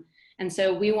microbiome. And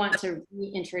so we want to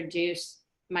reintroduce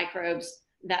microbes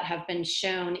that have been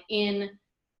shown in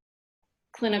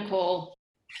clinical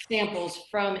samples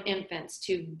from infants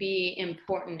to be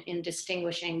important in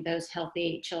distinguishing those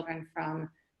healthy children from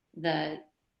the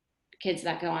kids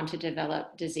that go on to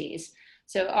develop disease.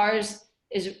 So ours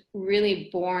is really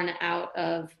born out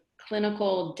of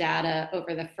clinical data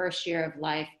over the first year of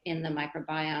life in the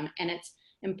microbiome. And it's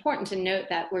important to note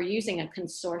that we're using a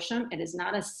consortium. It is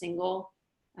not a single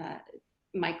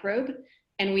microbe.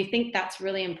 And we think that's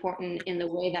really important in the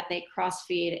way that they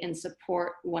cross-feed and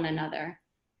support one another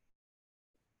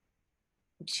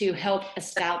to help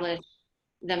establish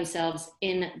themselves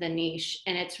in the niche.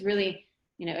 And it's really,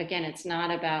 again, it's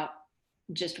not about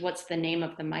just what's the name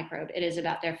of the microbe. It is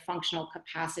about their functional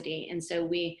capacity. And so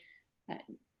we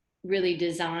really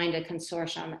designed a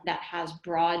consortium that has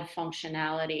broad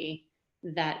functionality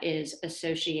that is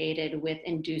associated with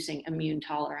inducing immune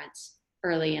tolerance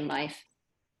early in life.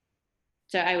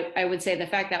 So I would say the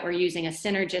fact that we're using a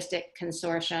synergistic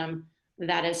consortium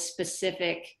that is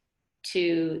specific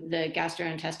to the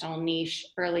gastrointestinal niche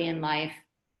early in life,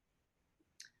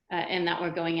 and that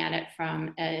we're going at it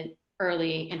from an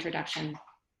early introduction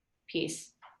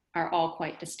piece, are all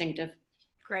quite distinctive.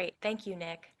 Great, thank you,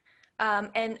 Nick.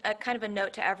 And a kind of a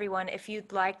note to everyone, if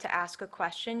you'd like to ask a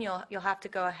question, you'll have to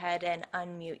go ahead and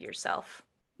unmute yourself.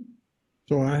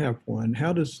 So I have one.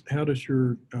 How does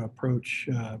your approach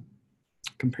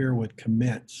compare with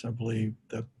Commits? I believe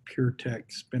the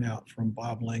PureTech spin out from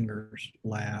Bob Langer's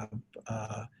lab.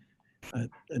 I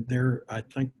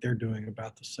think they're doing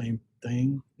about the same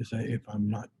thing, if I'm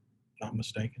not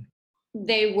mistaken.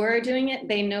 They were doing it.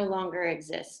 They no longer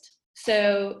exist.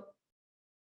 So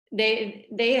they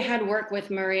had worked with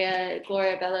Maria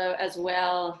Gloria Bello as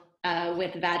well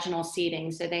with vaginal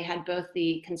seeding. So they had both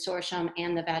the consortium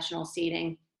and the vaginal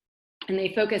seeding, and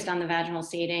they focused on the vaginal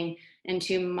seeding. And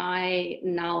to my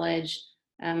knowledge,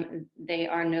 they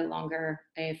are no longer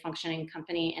a functioning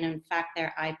company. And in fact,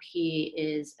 their IP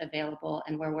is available,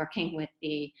 and we're working with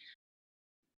the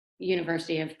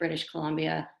University of British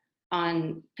Columbia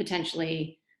on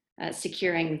potentially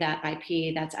securing that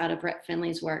IP that's out of Brett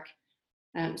Finley's work.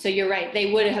 So you're right,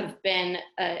 they would have been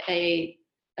a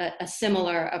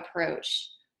similar approach.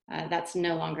 That's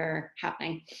no longer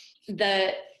happening.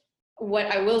 What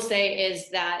I will say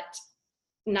is that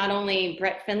not only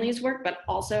Brett Finley's work, but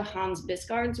also Hans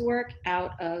Bisgaard's work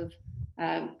out of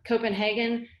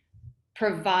Copenhagen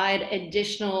provide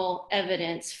additional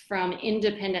evidence from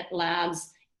independent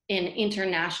labs in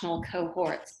international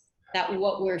cohorts that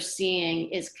what we're seeing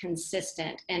is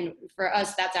consistent. And for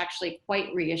us, that's actually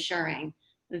quite reassuring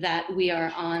that we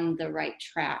are on the right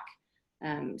track.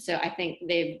 So I think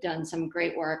they've done some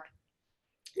great work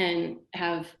and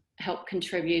have helped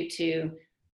contribute to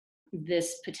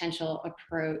this potential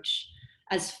approach.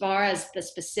 As far as the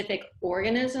specific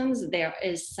organisms, there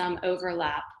is some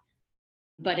overlap,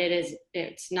 but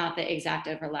it's not the exact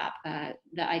overlap.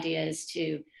 The idea is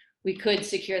we could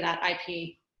secure that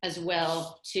IP as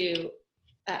well to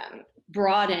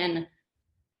broaden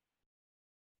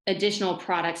additional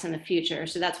products in the future.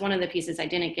 So that's one of the pieces I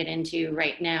didn't get into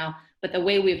right now, but the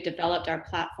way we've developed our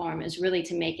platform is really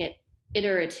to make it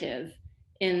iterative,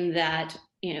 in that,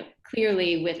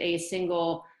 clearly with a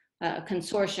single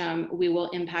consortium, we will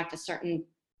impact a certain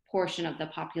portion of the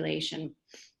population.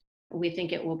 We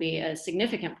think it will be a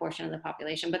significant portion of the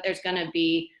population, but there's going to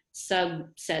be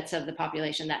subsets of the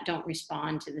population that don't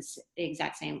respond to the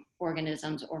exact same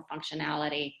organisms or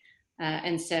functionality.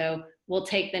 And so we'll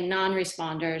take the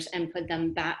non-responders and put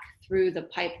them back through the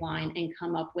pipeline and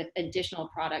come up with additional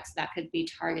products that could be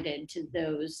targeted to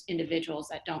those individuals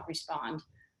that don't respond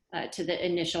to the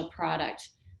initial product.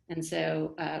 And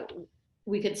so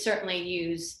we could certainly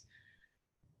use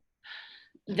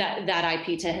that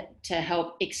IP to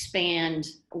help expand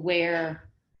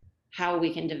how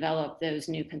we can develop those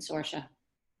new consortia.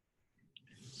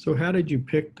 So how did you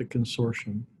pick the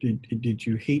consortium? Did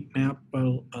you heat map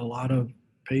a lot of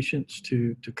patients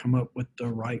to come up with the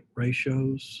right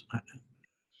ratios?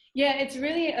 Yeah, it's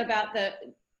really about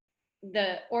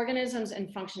the organisms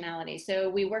and functionality. So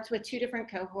we worked with two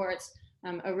different cohorts.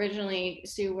 Originally,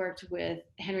 Sue worked with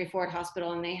Henry Ford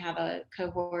Hospital, and they have a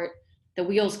cohort, the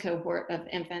Wheels cohort of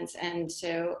infants. And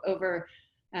so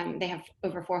they have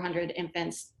over 400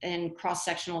 infants in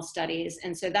cross-sectional studies.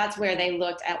 And so that's where they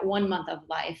looked at 1 month of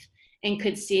life and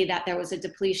could see that there was a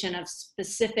depletion of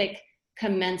specific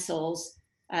commensals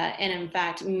and in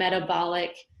fact,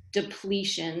 metabolic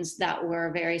depletions that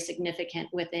were very significant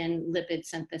within lipid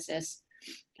synthesis,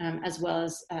 as well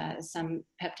as some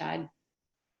peptide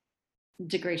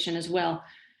degradation as well.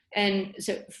 And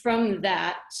so from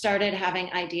that, started having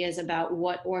ideas about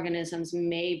what organisms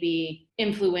may be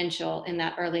influential in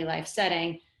that early life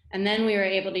setting. And then we were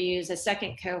able to use a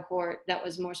second cohort that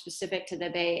was more specific to the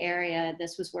Bay Area.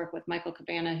 This was work with Michael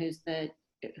Cabana, who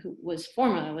was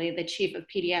formerly the chief of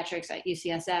pediatrics at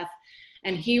UCSF.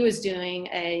 And he was doing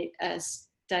a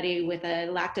study with a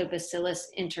lactobacillus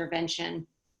intervention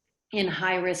in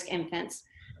high-risk infants.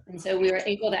 And so we were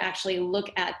able to actually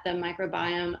look at the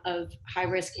microbiome of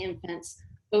high-risk infants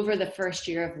over the first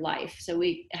year of life. So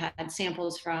we had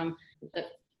samples from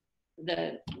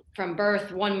from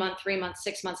birth, 1 month, 3 months,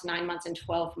 6 months, 9 months, and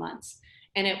 12 months.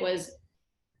 And it was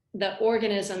the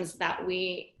organisms that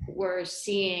we were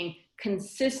seeing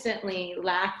consistently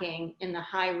lacking in the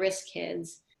high-risk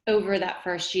kids over that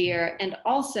first year. And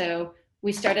also,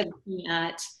 we started looking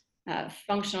at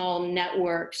functional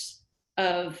networks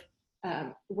of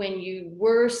when you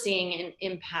were seeing an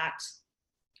impact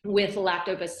with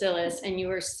lactobacillus and you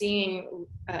were seeing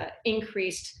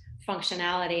increased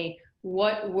functionality,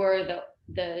 what were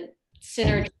the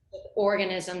synergistic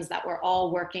organisms that were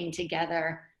all working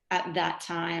together at that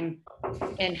time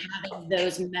and having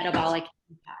those metabolic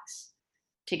impacts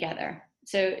together.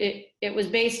 So it was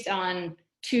based on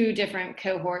two different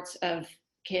cohorts of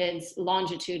kids,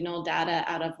 longitudinal data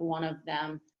out of one of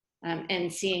them,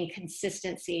 and seeing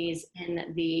consistencies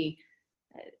in the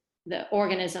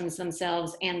organisms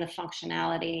themselves and the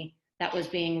functionality that was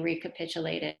being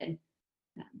recapitulated.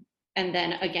 And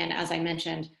then again, as I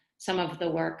mentioned, some of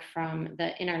the work from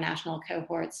the international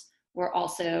cohorts were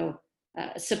also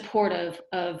supportive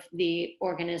of the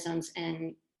organisms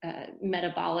and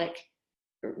metabolic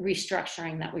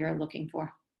restructuring that we are looking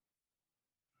for.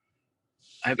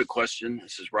 I have a question.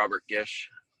 This is Robert Gish.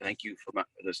 Thank you for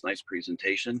this nice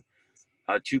presentation.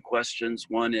 Two questions.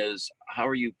 One is, how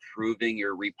are you proving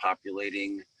you're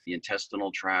repopulating the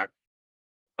intestinal tract,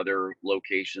 other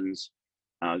locations?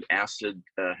 Acid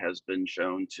has been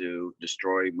shown to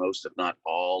destroy most, if not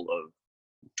all, of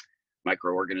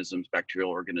microorganisms, bacterial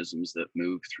organisms that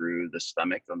move through the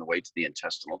stomach on the way to the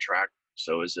intestinal tract.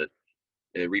 So is it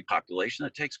a repopulation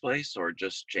that takes place or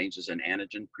just changes in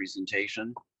antigen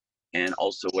presentation? And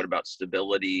also, what about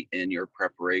stability in your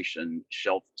preparation,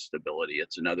 shelf stability?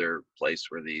 It's another place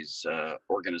where these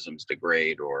organisms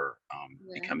degrade or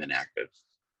become inactive.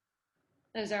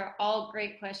 Those are all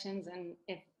great questions. And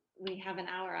if we have an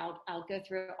hour, I'll go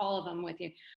through all of them with you.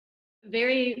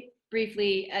 Very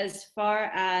briefly, as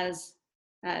far as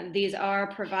these are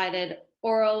provided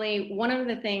orally, one of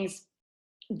the things,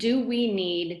 do we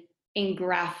need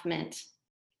engraftment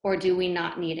or do we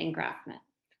not need engraftment?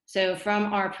 So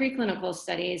from our preclinical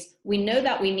studies, we know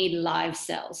that we need live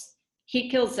cells.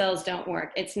 Heat-killed cells don't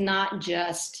work. It's not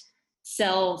just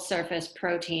cell surface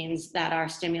proteins that are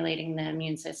stimulating the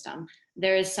immune system.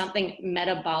 There is something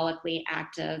metabolically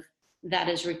active that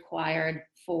is required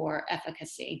for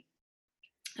efficacy.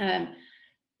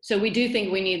 So we do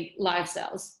think we need live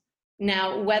cells.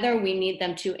 Now, whether we need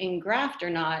them to engraft or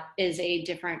not is a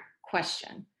different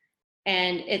question.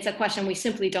 And it's a question we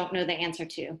simply don't know the answer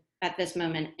to at this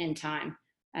moment in time.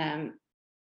 And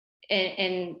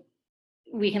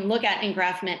we can look at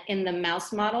engraftment in the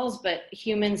mouse models, but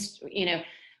humans,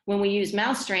 when we use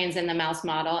mouse strains in the mouse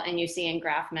model and you see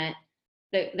engraftment,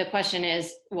 the question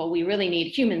is, well, we really need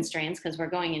human strains because we're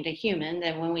going into human.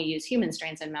 And when we use human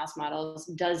strains in mouse models,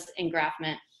 does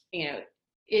engraftment,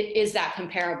 is that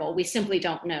comparable? We simply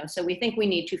don't know. So we think we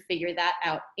need to figure that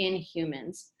out in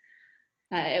humans.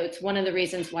 It's one of the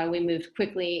reasons why we moved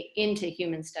quickly into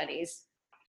human studies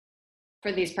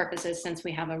for these purposes, since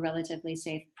we have a relatively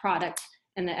safe product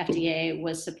and the FDA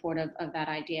was supportive of that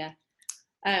idea.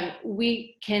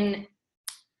 We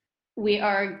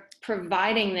are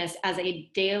providing this as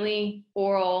a daily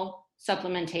oral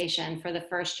supplementation for the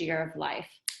first year of life.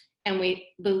 And we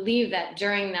believe that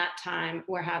during that time,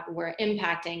 we're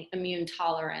impacting immune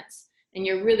tolerance, and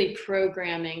you're really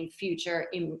programming future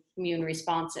immune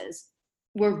responses.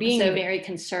 we're being So- very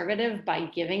conservative by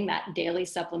giving that daily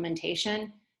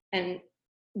supplementation. And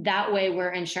that way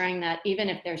we're ensuring that even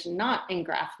if there's not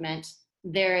engraftment,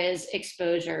 there is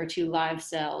exposure to live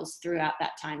cells throughout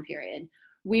that time period.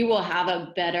 We will have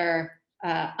a better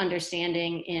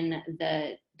understanding in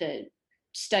the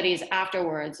studies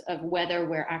afterwards of whether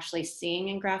we're actually seeing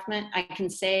engraftment. I can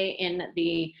say in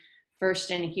the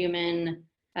first in human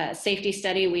safety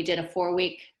study, we did a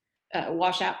 4-week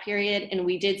washout period, and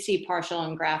we did see partial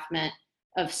engraftment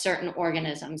of certain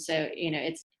organisms. So,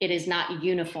 it is not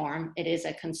uniform. It is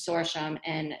a consortium,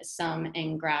 and some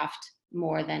engraft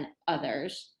more than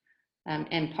others.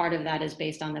 And part of that is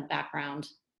based on the background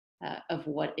of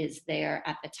what is there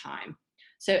at the time.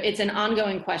 So it's an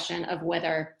ongoing question of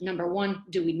whether, number one,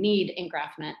 do we need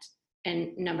engraftment?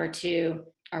 And number two,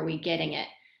 are we getting it?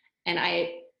 And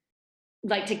I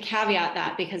like to caveat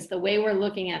that, because the way we're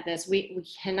looking at this, we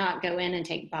cannot go in and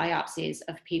take biopsies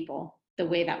of people the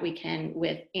way that we can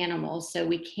with animals. So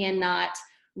we cannot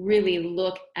really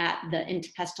look at the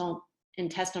intestinal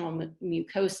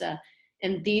mucosa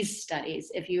in these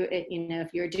studies. If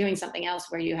you're doing something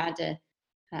else where you had to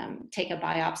take a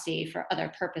biopsy for other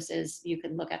purposes, you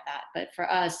could look at that. But for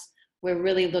us, we're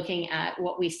really looking at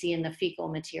what we see in the fecal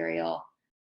material.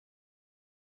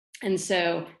 And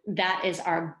so that is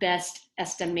our best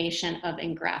estimation of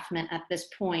engraftment at this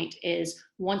point, is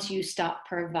once you stop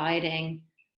providing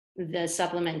the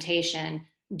supplementation,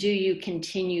 do you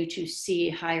continue to see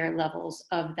higher levels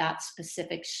of that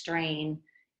specific strain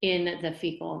in the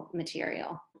fecal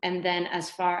material? And then as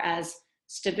far as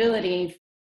stability,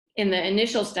 in the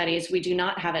initial studies, we do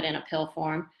not have it in a pill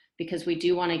form because we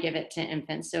do want to give it to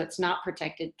infants. So it's not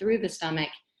protected through the stomach.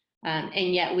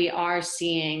 And yet we are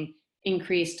seeing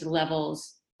increased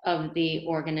levels of the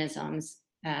organisms.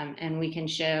 And we can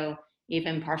show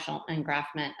even partial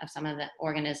engraftment of some of the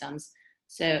organisms.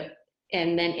 So,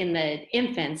 and then in the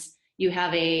infants, you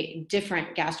have a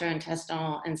different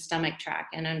gastrointestinal and stomach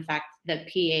tract. And in fact, the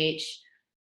pH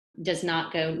does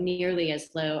not go nearly as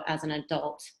low as an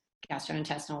adult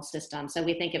gastrointestinal system. So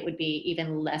we think it would be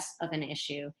even less of an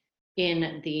issue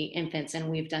in the infants. And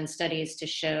we've done studies to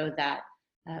show that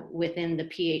within the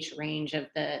pH range of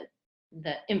the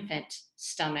infant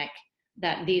stomach,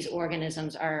 that these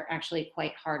organisms are actually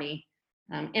quite hardy.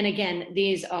 And again,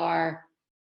 these are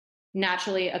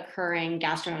naturally occurring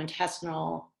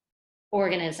gastrointestinal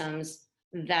organisms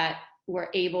that were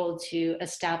able to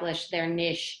establish their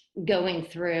niche going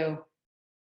through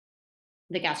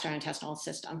the gastrointestinal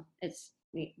system.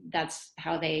 That's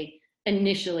how they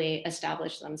initially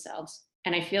established themselves.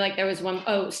 And I feel like there was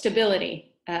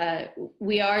stability.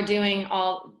 We are doing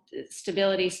all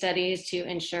stability studies to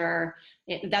ensure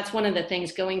that's one of the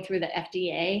things going through the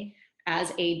FDA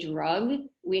as a drug.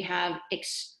 We have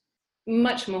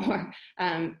much more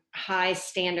high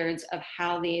standards of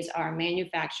how these are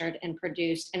manufactured and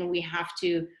produced, and we have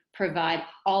to provide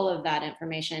all of that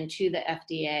information to the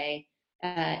FDA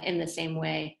in the same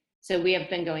way. So we have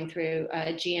been going through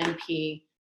GMP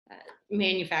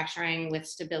manufacturing with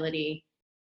stability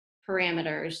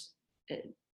parameters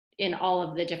in all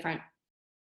of the different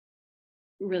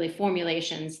really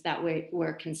formulations that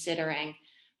we're considering.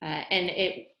 And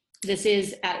this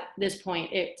is at this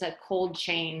point, it's a cold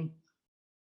chain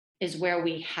is where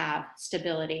we have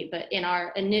stability. But in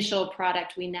our initial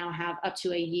product, we now have up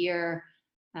to a year.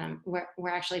 We're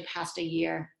actually past a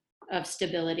year of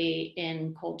stability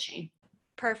in cold chain.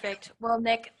 Perfect. Well,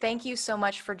 Nick, thank you so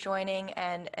much for joining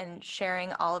and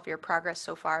sharing all of your progress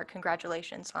so far.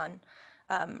 Congratulations on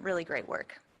really great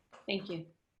work. Thank you.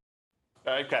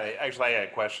 I had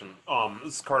a question.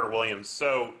 This is Carter Williams.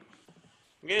 So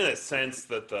I'm getting a sense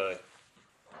that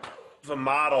the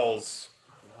models,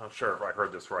 I'm not sure if I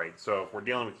heard this right. So if we're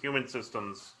dealing with human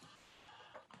systems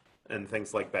and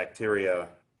things like bacteria,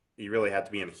 you really have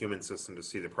to be in a human system to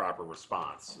see the proper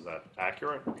response. Is that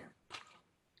accurate?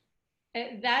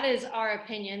 That is our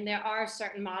opinion. There are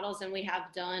certain models, and we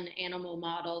have done animal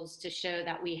models to show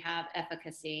that we have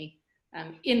efficacy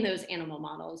in those animal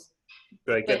models.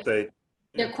 Do I get the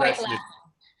they're quite impression?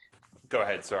 Go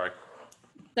ahead, sorry.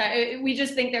 So we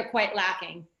just think they're quite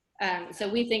lacking. So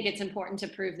we think it's important to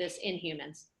prove this in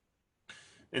humans.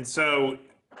 And so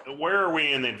where are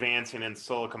we in advancing in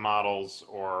silica models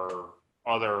or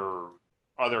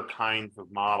other kinds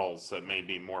of models that may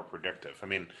be more predictive? I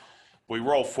mean, we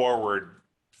roll forward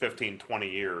 15, 20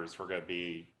 years, we're going to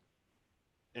be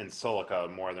in silica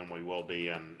more than we will be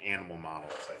in animal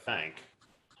models, I think.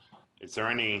 Is there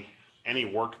any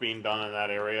work being done in that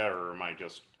area, or am I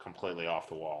just completely off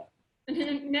the wall?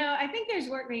 No, I think there's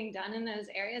work being done in those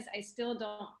areas. I still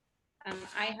don't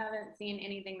I haven't seen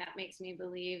anything that makes me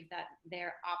believe that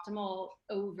they're optimal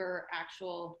over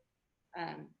actual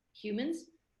humans,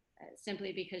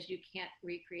 simply because you can't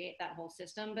recreate that whole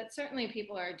system. But certainly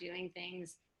people are doing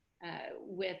things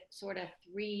with sort of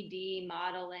 3D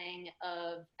modeling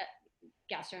of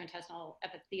gastrointestinal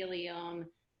epithelium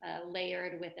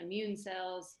layered with immune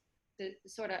cells, the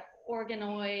sort of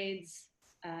organoids.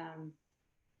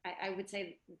 I would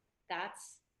say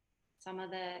that's some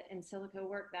of the in silico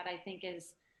work that I think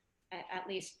is at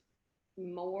least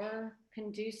more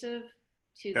conducive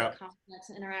to the complex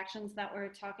interactions that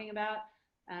we're talking about.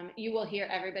 You will hear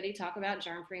everybody talk about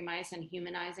germ-free mice and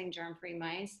humanizing germ-free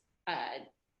mice.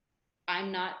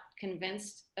 I'm not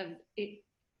convinced of it.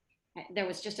 There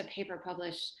was just a paper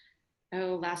published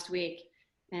last week,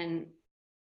 and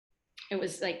it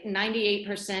was like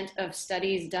 98% of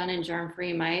studies done in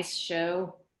germ-free mice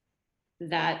show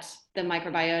that the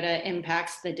microbiota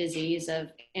impacts the disease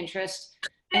of interest.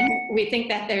 And we think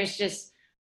that there's just,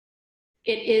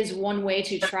 it is one way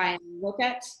to try and look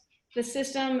at the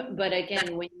system. But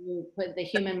again, when you put the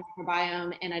human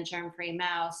microbiome in a germ-free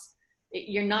mouse,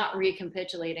 you're not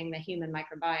recapitulating the human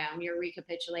microbiome. You're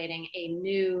recapitulating a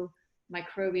new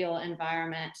microbial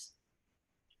environment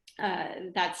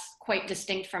that's quite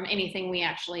distinct from anything we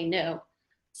actually know.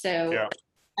 So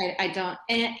I don't,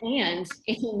 and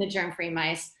in the germ-free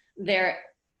mice, their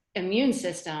immune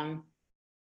system,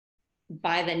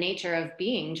 by the nature of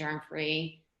being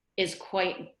germ-free, is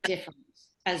quite different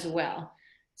as well.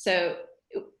 So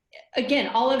again,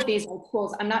 all of these are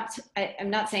tools. I'm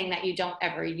not saying that you don't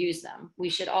ever use them. We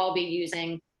should all be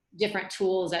using different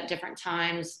tools at different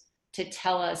times to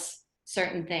tell us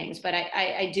certain things. But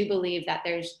I do believe that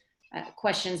there's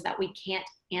questions that we can't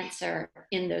answer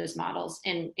in those models,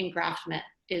 and engraftment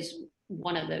is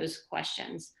one of those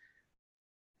questions.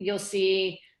 You'll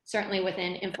see certainly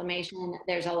within inflammation,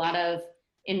 there's a lot of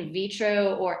in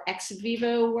vitro or ex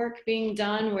vivo work being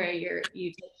done where you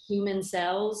take human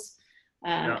cells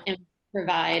and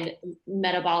provide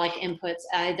metabolic inputs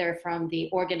either from the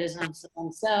organisms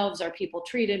themselves or people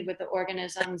treated with the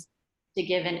organisms to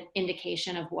give an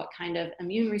indication of what kind of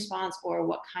immune response or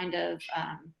what kind of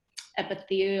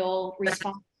epithelial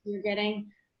response you're getting.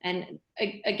 And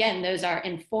again, those are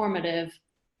informative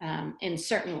in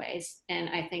certain ways, and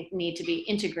I think need to be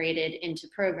integrated into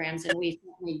programs. And we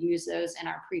certainly use those in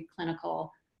our preclinical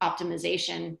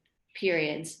optimization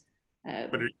periods.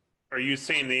 But are you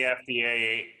saying the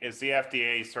FDA, is the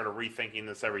FDA sort of rethinking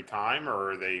this every time,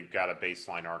 or they've got a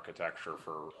baseline architecture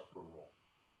for approval?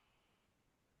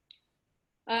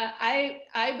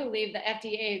 I believe the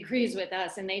FDA agrees with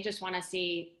us, and they just want to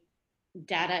see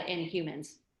data in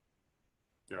humans.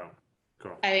 Yeah,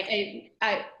 cool.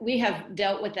 We have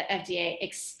dealt with the FDA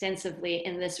extensively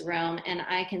in this realm, and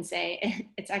I can say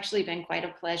it's actually been quite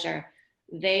a pleasure.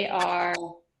 They are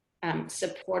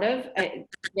supportive.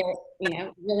 They're,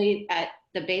 really at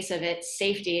the base of it,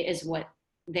 safety is what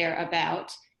they're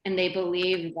about, and they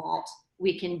believe that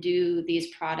we can do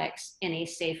these products in a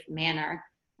safe manner.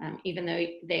 Even though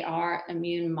they are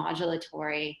immune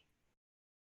modulatory,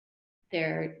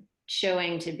 they're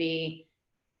showing to be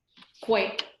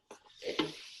quite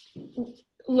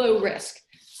low risk.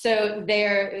 So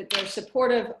they're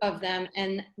supportive of them,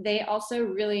 and they also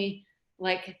really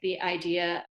like the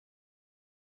idea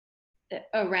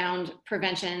around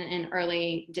prevention and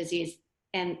early disease.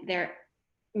 And they're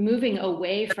moving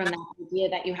away from that idea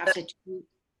that you have to treat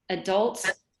adults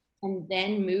and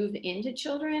then move into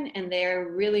children. And they're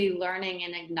really learning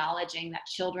and acknowledging that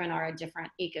children are a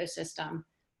different ecosystem.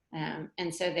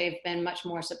 And so they've been much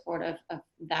more supportive of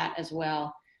that as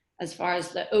well. As far as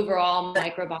the overall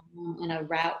microbiome and a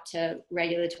route to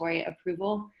regulatory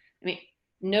approval, I mean,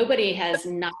 nobody has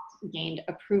not gained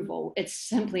approval. It's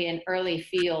simply an early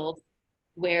field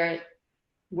where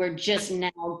we're just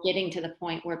now getting to the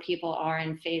point where people are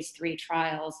in phase 3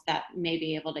 trials that may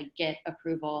be able to get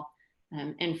approval.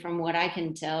 And from what I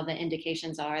can tell, the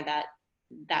indications are that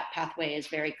that pathway is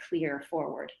very clear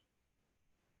forward.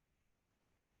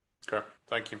 Okay,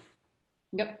 thank you.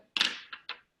 Yep.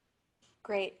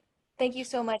 Great. Thank you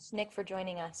so much, Nick, for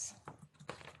joining us.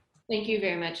 Thank you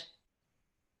very much.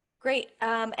 Great.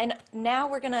 And now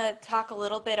we're going to talk a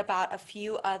little bit about a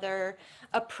few other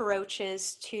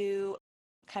approaches to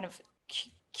kind of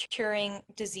curing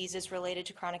diseases related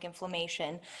to chronic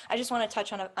inflammation. I just want to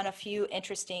touch on a few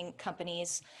interesting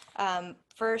companies.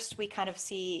 First, we kind of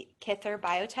see Kither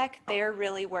Biotech. They're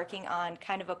really working on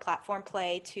kind of a platform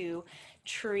play to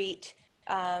treat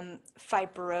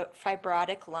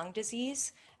fibrotic lung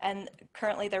disease. And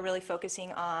currently they're really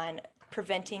focusing on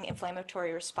preventing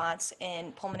inflammatory response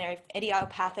in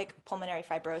idiopathic pulmonary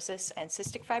fibrosis and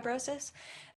cystic fibrosis.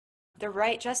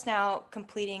 They're just now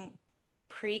completing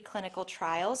preclinical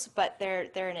trials, but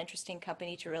they're an interesting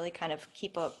company to really kind of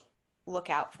keep a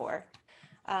lookout for.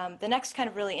 The next kind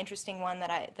of really interesting one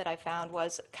that I found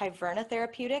was Kyverna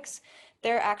Therapeutics.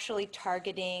 They're actually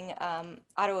targeting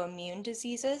autoimmune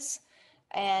diseases,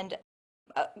 and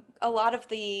a lot of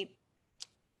the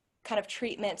kind of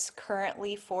treatments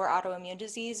currently for autoimmune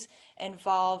disease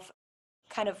involve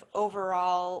kind of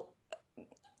overall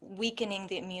weakening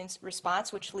the immune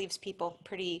response, which leaves people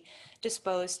pretty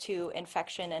disposed to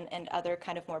infection and other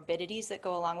kind of morbidities that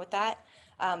go along with that.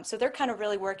 So they're kind of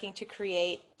really working to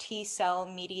create T-cell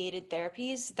mediated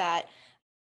therapies that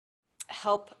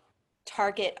help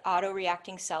target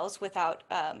autoreacting cells without,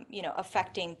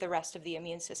 affecting the rest of the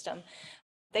immune system.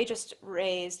 They just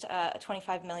raised a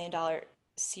 $25 million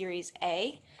Series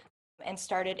A and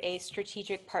started a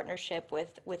strategic partnership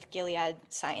with Gilead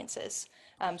Sciences.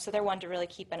 So they're one to really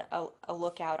keep a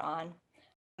lookout on.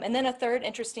 And then a third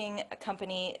interesting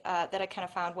company that I kind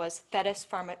of found was Thetis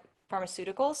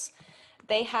Pharmaceuticals.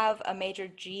 They have a major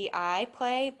GI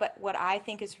play, but what I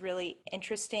think is really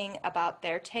interesting about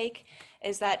their take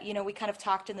is that, we kind of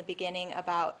talked in the beginning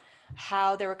about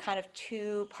how there were kind of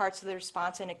two parts of the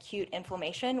response in acute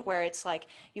inflammation, where it's like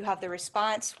you have the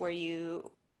response where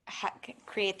you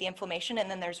create the inflammation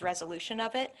and then there's resolution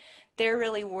of it. They're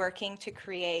really working to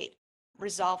create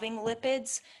resolving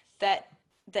lipids that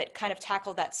kind of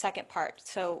tackle that second part,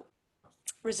 so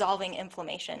resolving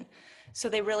inflammation. So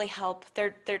they really help,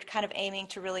 they're kind of aiming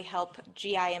to really help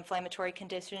GI inflammatory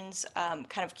conditions kind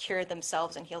of cure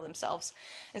themselves and heal themselves.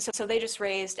 And so they just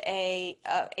raised a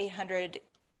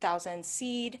 800,000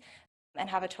 seed and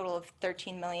have a total of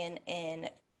 13 million in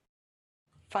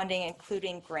funding,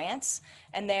 including grants,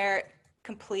 and they're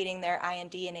completing their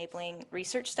IND enabling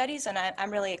research studies, and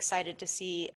I'm really excited to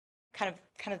see kind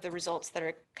of the results that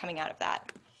are coming out of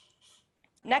that.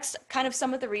 Next, kind of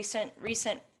some of the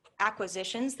recent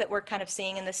acquisitions that we're kind of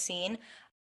seeing in the scene.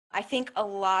 I think a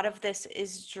lot of this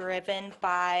is driven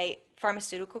by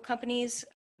pharmaceutical companies.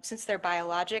 Since their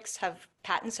biologics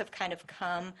patents have kind of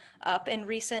come up in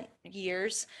recent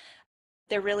years,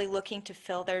 they're really looking to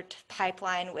fill their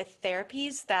pipeline with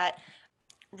therapies that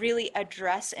really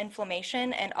address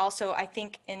inflammation, and also I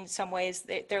think in some ways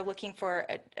they're looking for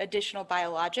additional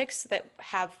biologics that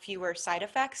have fewer side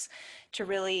effects to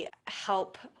really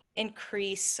help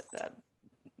increase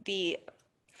the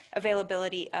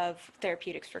availability of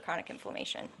therapeutics for chronic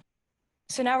inflammation.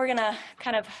 So now we're going to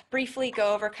kind of briefly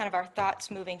go over kind of our thoughts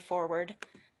moving forward.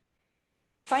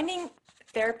 Finding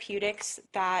therapeutics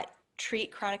that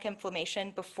treat chronic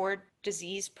inflammation before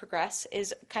disease progress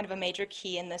is kind of a major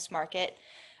key in this market.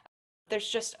 There's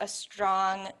just a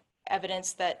strong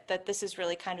evidence that this is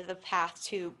really kind of the path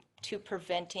to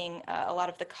preventing a lot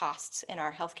of the costs in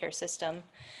our healthcare system.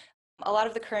 A lot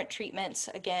of the current treatments,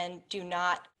 again, do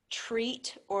not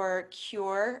treat or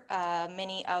cure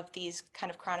many of these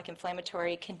kind of chronic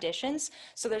inflammatory conditions.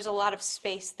 So there's a lot of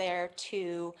space there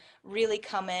to really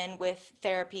come in with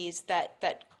therapies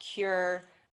that cure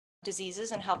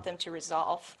diseases and help them to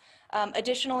resolve.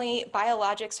 Additionally,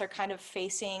 biologics are kind of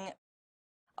facing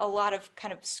a lot of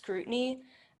kind of scrutiny.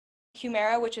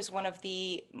 Humira, which is one of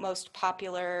the most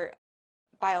popular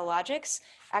biologics,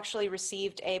 actually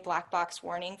received a black box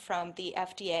warning from the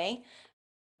FDA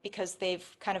because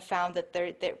they've kind of found that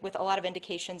they're with a lot of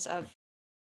indications of,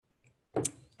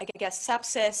 I guess,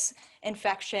 sepsis,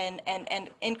 infection, and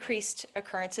increased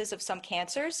occurrences of some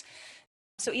cancers.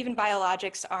 So even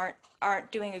biologics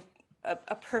aren't doing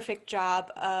a perfect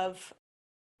job of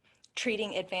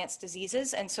treating advanced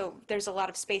diseases, and so there's a lot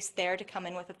of space there to come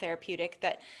in with a therapeutic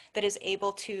that is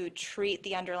able to treat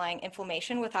the underlying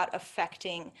inflammation without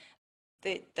affecting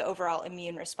the overall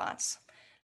immune response.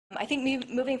 I think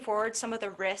moving forward, some of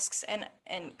the risks and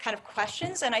kind of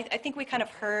questions, and I think we kind of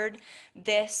heard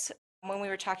this when we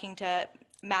were talking to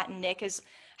Matt and Nick, is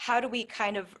how do we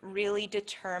kind of really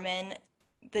determine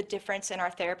the difference in our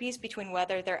therapies between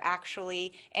whether they're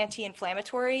actually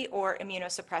anti-inflammatory or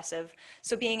immunosuppressive.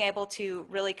 So being able to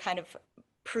really kind of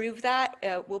prove that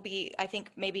will be, I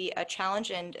think, maybe a challenge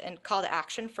and call to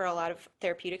action for a lot of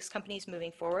therapeutics companies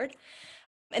moving forward.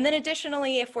 And then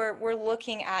additionally, if we're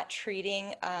looking at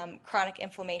treating chronic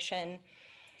inflammation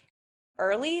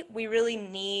early, we really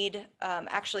need,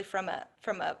 actually from a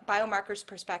biomarkers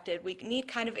perspective, we need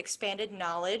kind of expanded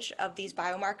knowledge of these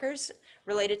biomarkers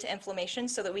related to inflammation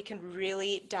so that we can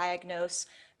really diagnose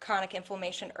chronic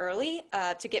inflammation early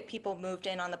to get people moved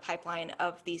in on the pipeline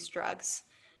of these drugs.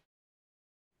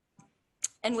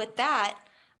 And with that,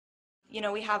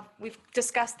 we've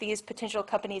discussed these potential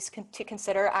companies to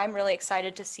consider. I'm really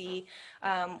excited to see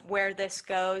where this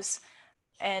goes.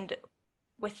 And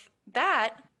with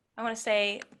that, I want to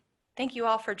say thank you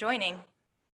all for joining.